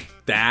sleep like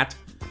that.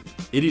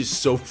 It is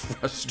so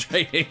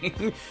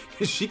frustrating.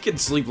 She can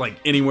sleep,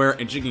 anywhere,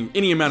 and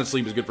any amount of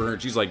sleep is good for her,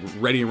 and she's,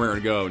 ready and raring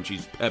to go, and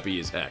she's peppy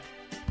as heck.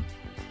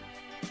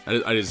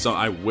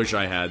 I wish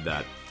I had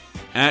that.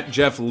 At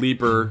Jeff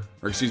Leaper,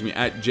 at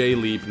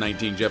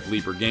JLeap19, Jeff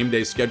Leaper, game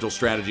day schedule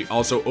strategy,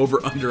 also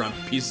over-under on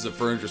pieces of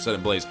furniture set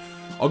in place.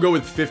 I'll go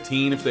with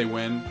 15 if they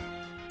win.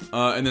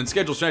 And then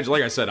schedule strategy,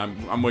 like I said,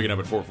 I'm waking up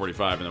at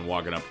 4:45 and then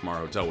walking up from our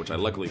hotel, which I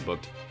luckily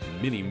booked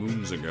many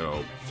moons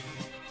ago.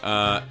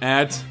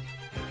 At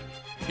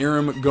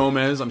Aram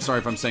Gomez, I'm sorry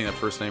if I'm saying that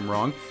first name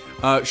wrong.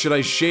 Should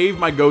I shave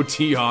my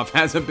goatee off?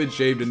 Hasn't been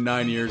shaved in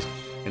 9 years,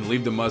 and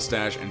leave the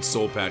mustache and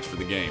soul patch for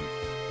the game.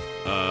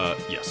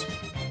 Yes.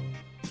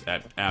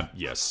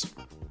 Yes.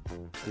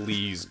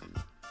 Please,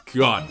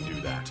 God, do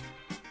that.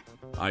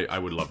 I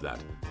would love that.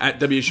 At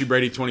WSU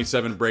Brady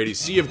 27 Brady,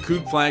 sea of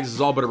Coug flags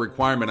is all but a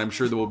requirement. I'm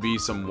sure there will be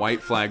some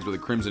white flags with a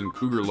Crimson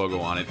Cougar logo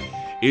on it.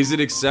 Is it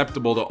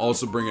acceptable to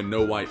also bring a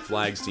no white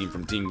flags team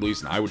from Team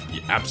Gleason? I would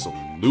be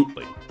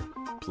absolutely.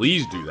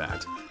 Please do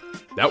that.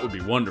 That would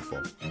be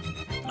wonderful.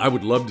 I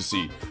would love to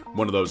see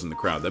one of those in the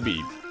crowd.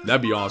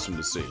 That'd be awesome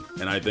to see.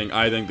 And I think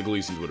the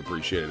Gleasons would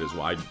appreciate it as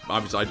well.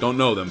 Obviously I don't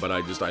know them, but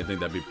I think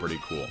that'd be pretty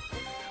cool.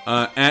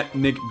 At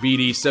Nick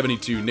Beatty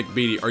 72, Nick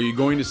Beatty, are you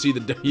going to see the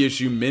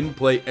WSU men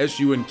play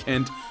SU and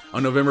Kent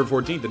on November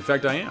 14th? In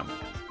fact, I am.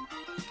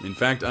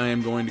 I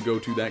am going to go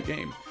to that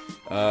game.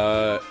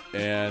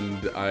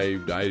 And I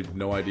have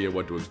no idea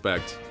what to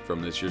expect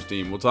from this year's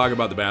team. We'll talk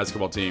about the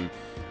basketball team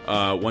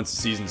once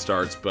the season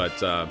starts, but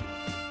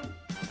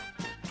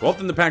 12th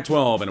in the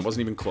Pac-12, and it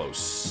wasn't even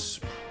close.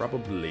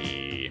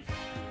 Probably.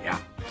 Yeah.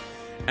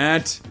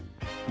 At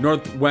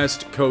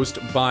Northwest Coast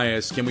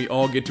Bias, can we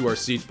all get to our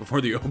seats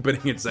before the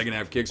opening and second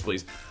half kicks,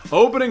 please?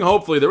 Opening,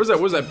 hopefully. There was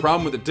that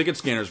problem with the ticket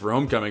scanners for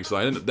homecoming,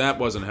 so that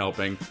wasn't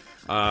helping.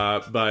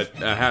 But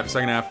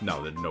second half,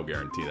 no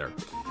guarantee there.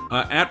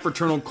 At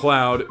Fraternal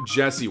Cloud,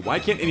 Jesse, why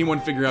can't anyone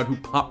figure out who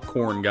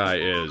Popcorn Guy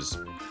is?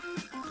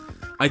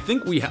 I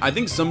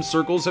think some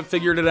circles have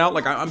figured it out.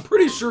 Like, I'm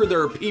pretty sure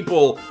there are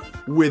people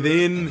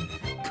within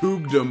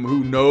Cougdom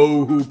who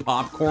know who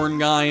Popcorn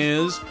Guy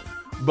is.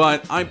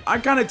 But I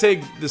kind of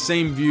take the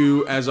same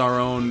view as our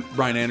own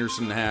Brian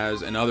Anderson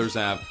has and others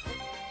have.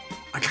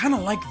 I kind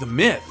of like the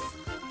myth.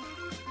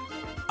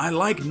 I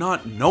like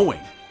not knowing.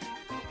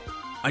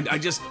 I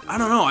don't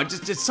know.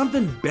 It's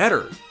something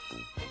better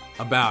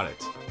about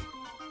it.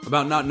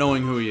 About not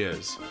knowing who he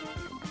is.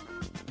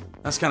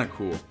 That's kind of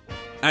cool.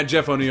 At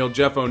Jeff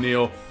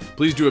O'Neill,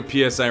 please do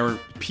a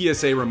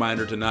PSA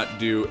reminder to not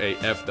do a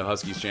F the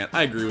Huskies chant.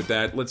 I agree with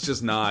that. Let's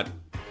just not.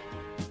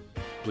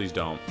 Please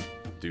don't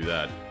do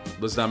that.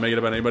 Let's not make it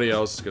about anybody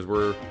else, because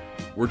we're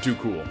too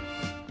cool.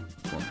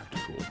 We're not too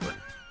cool, but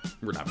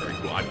we're not very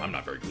cool. I'm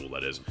not very cool,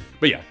 that is.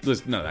 But yeah,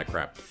 none of that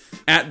crap.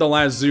 At the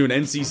Last Zune,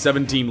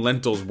 NC-17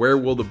 Lentils, where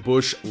will the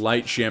Busch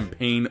Light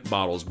champagne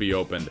bottles be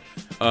opened?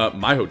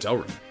 My hotel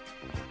room.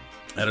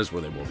 That is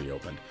where they will be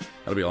opened.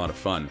 That'll be a lot of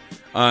fun.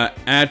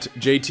 At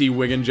JT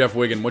Wiggin, Jeff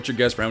Wiggin, what's your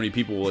guess for how many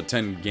people will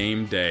attend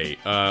game day?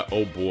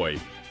 Oh boy.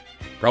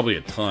 Probably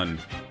a ton.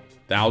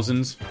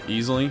 Thousands,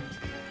 easily.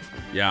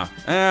 Yeah.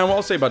 Well,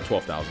 I'll say about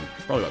 12,000.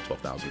 Probably about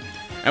 12,000.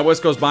 At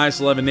West Coast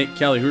Bias 11, Nate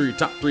Kelly, who are your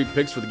top 3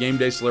 picks for the game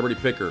day celebrity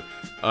picker?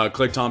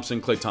 Clay Thompson,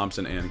 and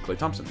Clay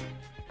Thompson.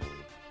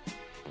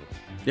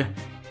 Yeah.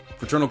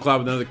 Fraternal Cloud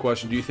with another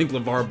question. Do you think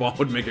LeVar Ball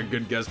would make a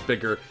good guest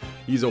picker?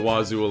 He's a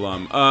Wazoo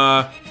alum.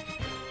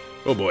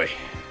 Oh boy.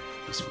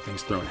 There's some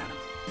things thrown at him.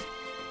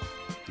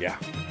 Yeah.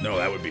 No,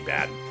 that would be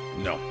bad.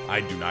 No,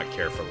 I do not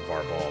care for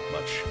LeVar Ball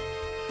much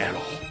at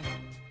all.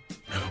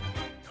 No,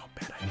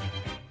 bad idea.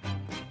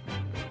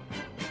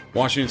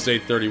 Washington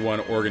State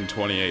 31, Oregon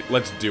 28.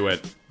 Let's do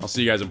it. I'll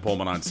see you guys in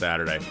Pullman on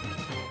Saturday.